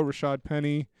you could go Rashad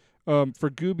Penny. For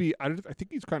Gooby, I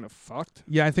think he's kind of fucked.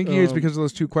 Yeah, I think he is because of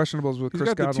those two questionables with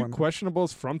Chris Godwin. He's got the two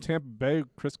questionables from Tampa Bay,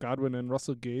 Chris Godwin and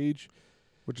Russell Gage.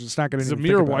 Which is not going to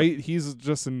Zamir White, he's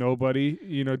just a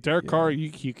nobody. Derek Carr,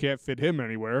 you can't fit him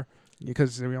anywhere.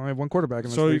 Because we only have one quarterback in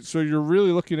this league. So you're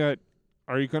really looking at,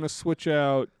 are you going to switch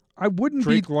out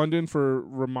Drake London for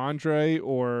Ramondre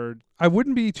or I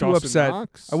wouldn't be too Dawson upset.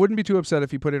 Knox? I wouldn't be too upset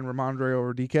if you put in Ramondre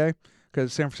over DK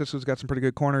because San Francisco's got some pretty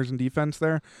good corners and defense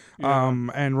there. Yeah.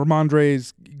 And Ramondre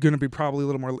is going to be probably a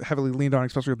little more heavily leaned on,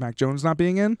 especially with Mac Jones not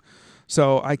being in.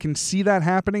 So I can see that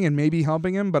happening and maybe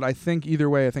helping him, but I think either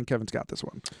way, I think Kevin's got this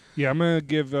one. Yeah, I'm gonna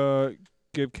give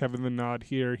Kevin the nod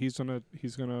here. He's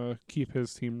gonna keep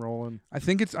his team rolling. I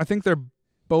think they're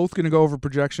both gonna go over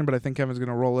projection, but I think Kevin's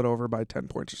gonna roll it over by 10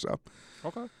 points or so.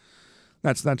 Okay.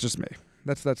 That's just me.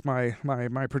 That's my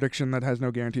prediction that has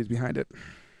no guarantees behind it.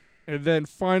 And then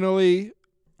finally,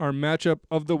 our matchup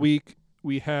of the week,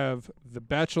 we have the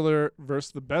Bachelor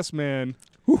versus the Best Man.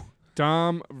 Whew.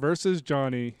 Dom versus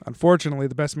Johnny. Unfortunately,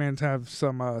 the Best Mans have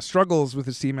some struggles with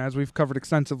his team, as we've covered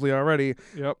extensively already.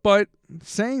 Yep. But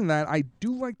saying that, I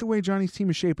do like the way Johnny's team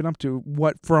is shaping up to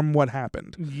what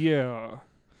happened. Yeah,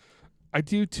 I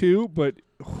do too. But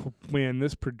man,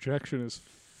 this projection is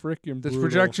freaking brutal. This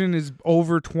projection is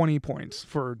over 20 points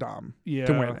for Dom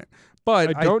to win it.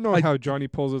 But I don't know how Johnny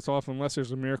pulls this off unless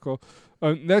there's a miracle.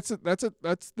 That's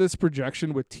this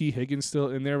projection with T. Higgins still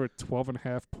in there with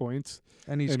 12.5 points,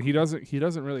 and he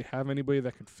doesn't really have anybody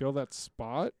that can fill that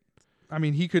spot. I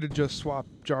mean, he could have just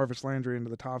swapped Jarvis Landry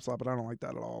into the top slot, but I don't like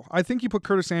that at all. I think you put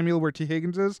Curtis Samuel where T.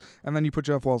 Higgins is, and then you put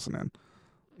Jeff Wilson in.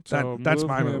 So that's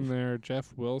my move there,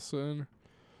 Jeff Wilson.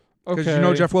 Because you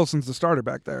know Jeff Wilson's the starter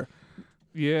back there.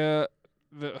 Yeah,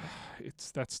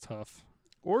 that's tough.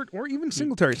 Or even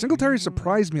Singletary. Singletary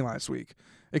surprised me last week,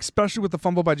 especially with the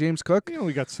fumble by James Cook. He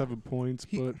only got 7 points,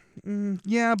 but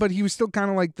yeah, but he was still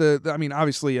kind of like I mean,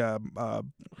 obviously,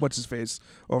 what's his face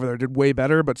over there did way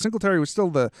better, but Singletary was still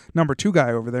the number 2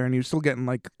 guy over there, and he was still getting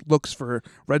like looks for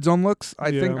red zone looks. I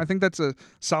think that's a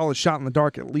solid shot in the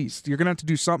dark at least. You're gonna have to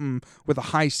do something with a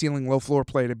high ceiling, low floor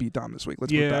play to beat Dom this week.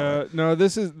 Let's put it that way.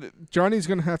 No, Johnny's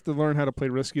gonna have to learn how to play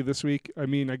risky this week. I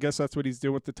mean, I guess that's what he's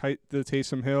doing with the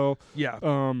Taysom Hill.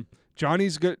 Yeah.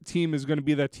 Johnny's team is going to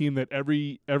be that team that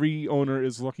every owner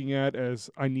is looking at as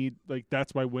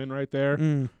that's my win right there.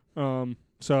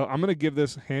 So I'm going to give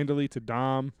this handily to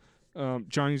Dom.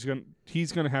 Johnny's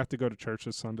gonna have to go to church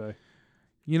this Sunday.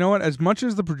 You know what? As much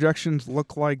as the projections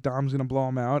look like Dom's going to blow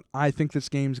him out, I think this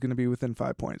game's going to be within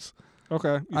 5 points.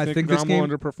 Okay. I think Dom this game will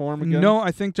underperform again? No,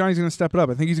 I think Johnny's going to step it up.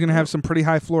 I think he's going to have some pretty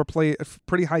high floor play,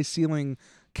 pretty high ceiling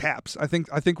caps. I think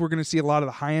we're going to see a lot of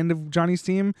the high end of Johnny's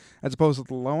team as opposed to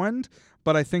the low end,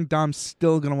 but I think Dom's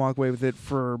still going to walk away with it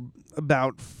for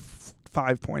about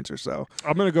 5 points or so.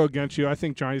 I'm going to go against you. I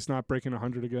think Johnny's not breaking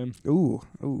 100 again. Ooh.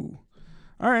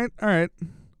 All right.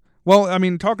 Well, I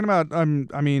mean, talking about,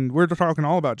 we're talking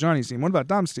all about Johnny's team. What about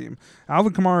Dom's team?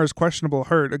 Alvin Kamara is questionable,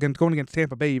 hurt going against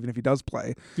Tampa Bay, even if he does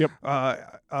play. Yep.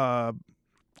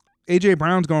 AJ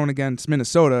Brown's going against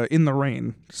Minnesota in the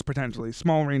rain, potentially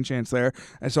small rain chance there,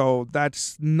 and so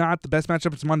that's not the best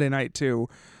matchup. It's Monday night too.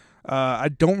 I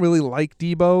don't really like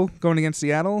Debo going against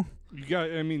Seattle.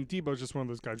 Debo's just one of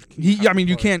those guys. You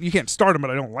can't start him, but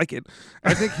I don't like it.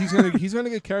 I think he's gonna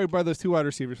get carried by those two wide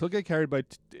receivers. He'll get carried by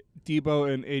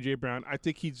Debo and AJ Brown. I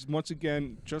think he's once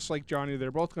again just like Johnny.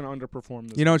 They're both gonna underperform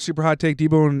this. You know, it's super hot take.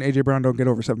 Debo and AJ Brown don't get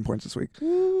over 7 points this week.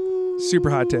 Ooh.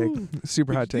 Super hot take.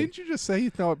 Super hot take. Didn't you just say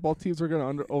you thought both teams were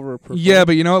going to overperform? Yeah,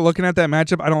 but you know what? Looking at that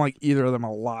matchup, I don't like either of them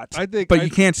a lot. But you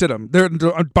can't sit them. They're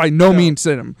by no means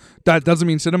sit them. That doesn't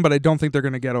mean sit them, but I don't think they're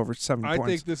going to get over 7 points. I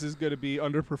think this is going to be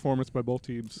underperformance by both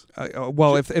teams.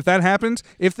 Well, if that happens,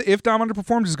 if Dom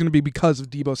underperforms, it's going to be because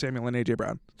of Debo Samuel and AJ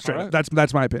Brown. Straight up.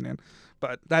 That's my opinion.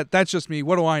 But that's just me.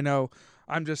 What do I know?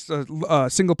 I'm just a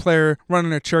single player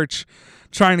running a church,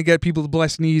 trying to get people to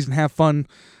bless knees and have fun.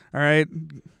 All right.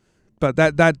 But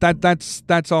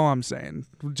that's all I'm saying.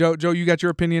 Joe, you got your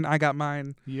opinion. I got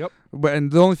mine. Yep.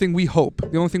 And the only thing we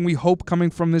hope coming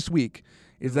from this week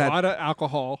is that a lot of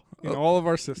alcohol in all of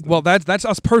our systems. Well, that's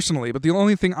us personally. But the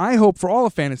only thing I hope for all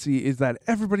of fantasy is that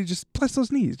everybody just bless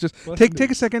those knees. Just take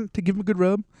a second to give them a good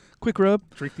rub, quick rub.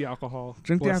 Drink the alcohol.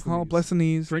 Bless the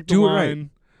knees. Drink do the it wine. Right.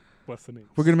 Bless the knees.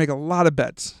 We're gonna make a lot of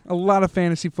bets, a lot of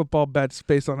fantasy football bets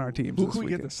based on our teams. Who this can we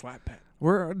weekend. get the slap bet?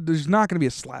 There's not going to be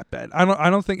a slap bet. I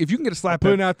don't think if you can get a slap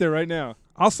bet. Put it out there right now.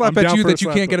 I'll slap bet you that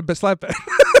you can't get a slap bet.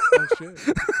 Oh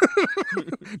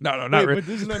shit! No, not really.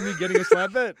 But isn't that me getting a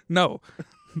slap bet? No,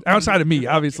 outside of me,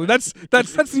 obviously. That's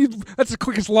the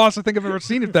quickest loss I think I've ever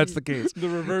seen. If that's the case, the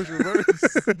reverse.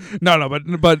 No,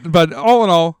 but all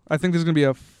in all, I think this is going to be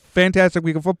a fantastic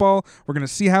week of football. We're going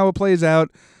to see how it plays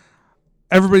out.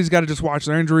 Everybody's got to just watch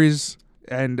their injuries,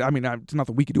 and I mean, there's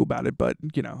nothing we can do about it. But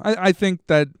you know, I think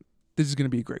that this is going to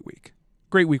be a great week.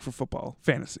 Great week for football,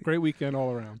 fantasy. Great weekend all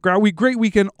around. Great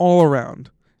weekend all around.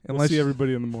 We'll see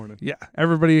everybody in the morning. Yeah,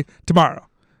 everybody tomorrow.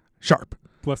 Sharp.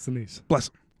 Bless the knees. Bless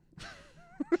them.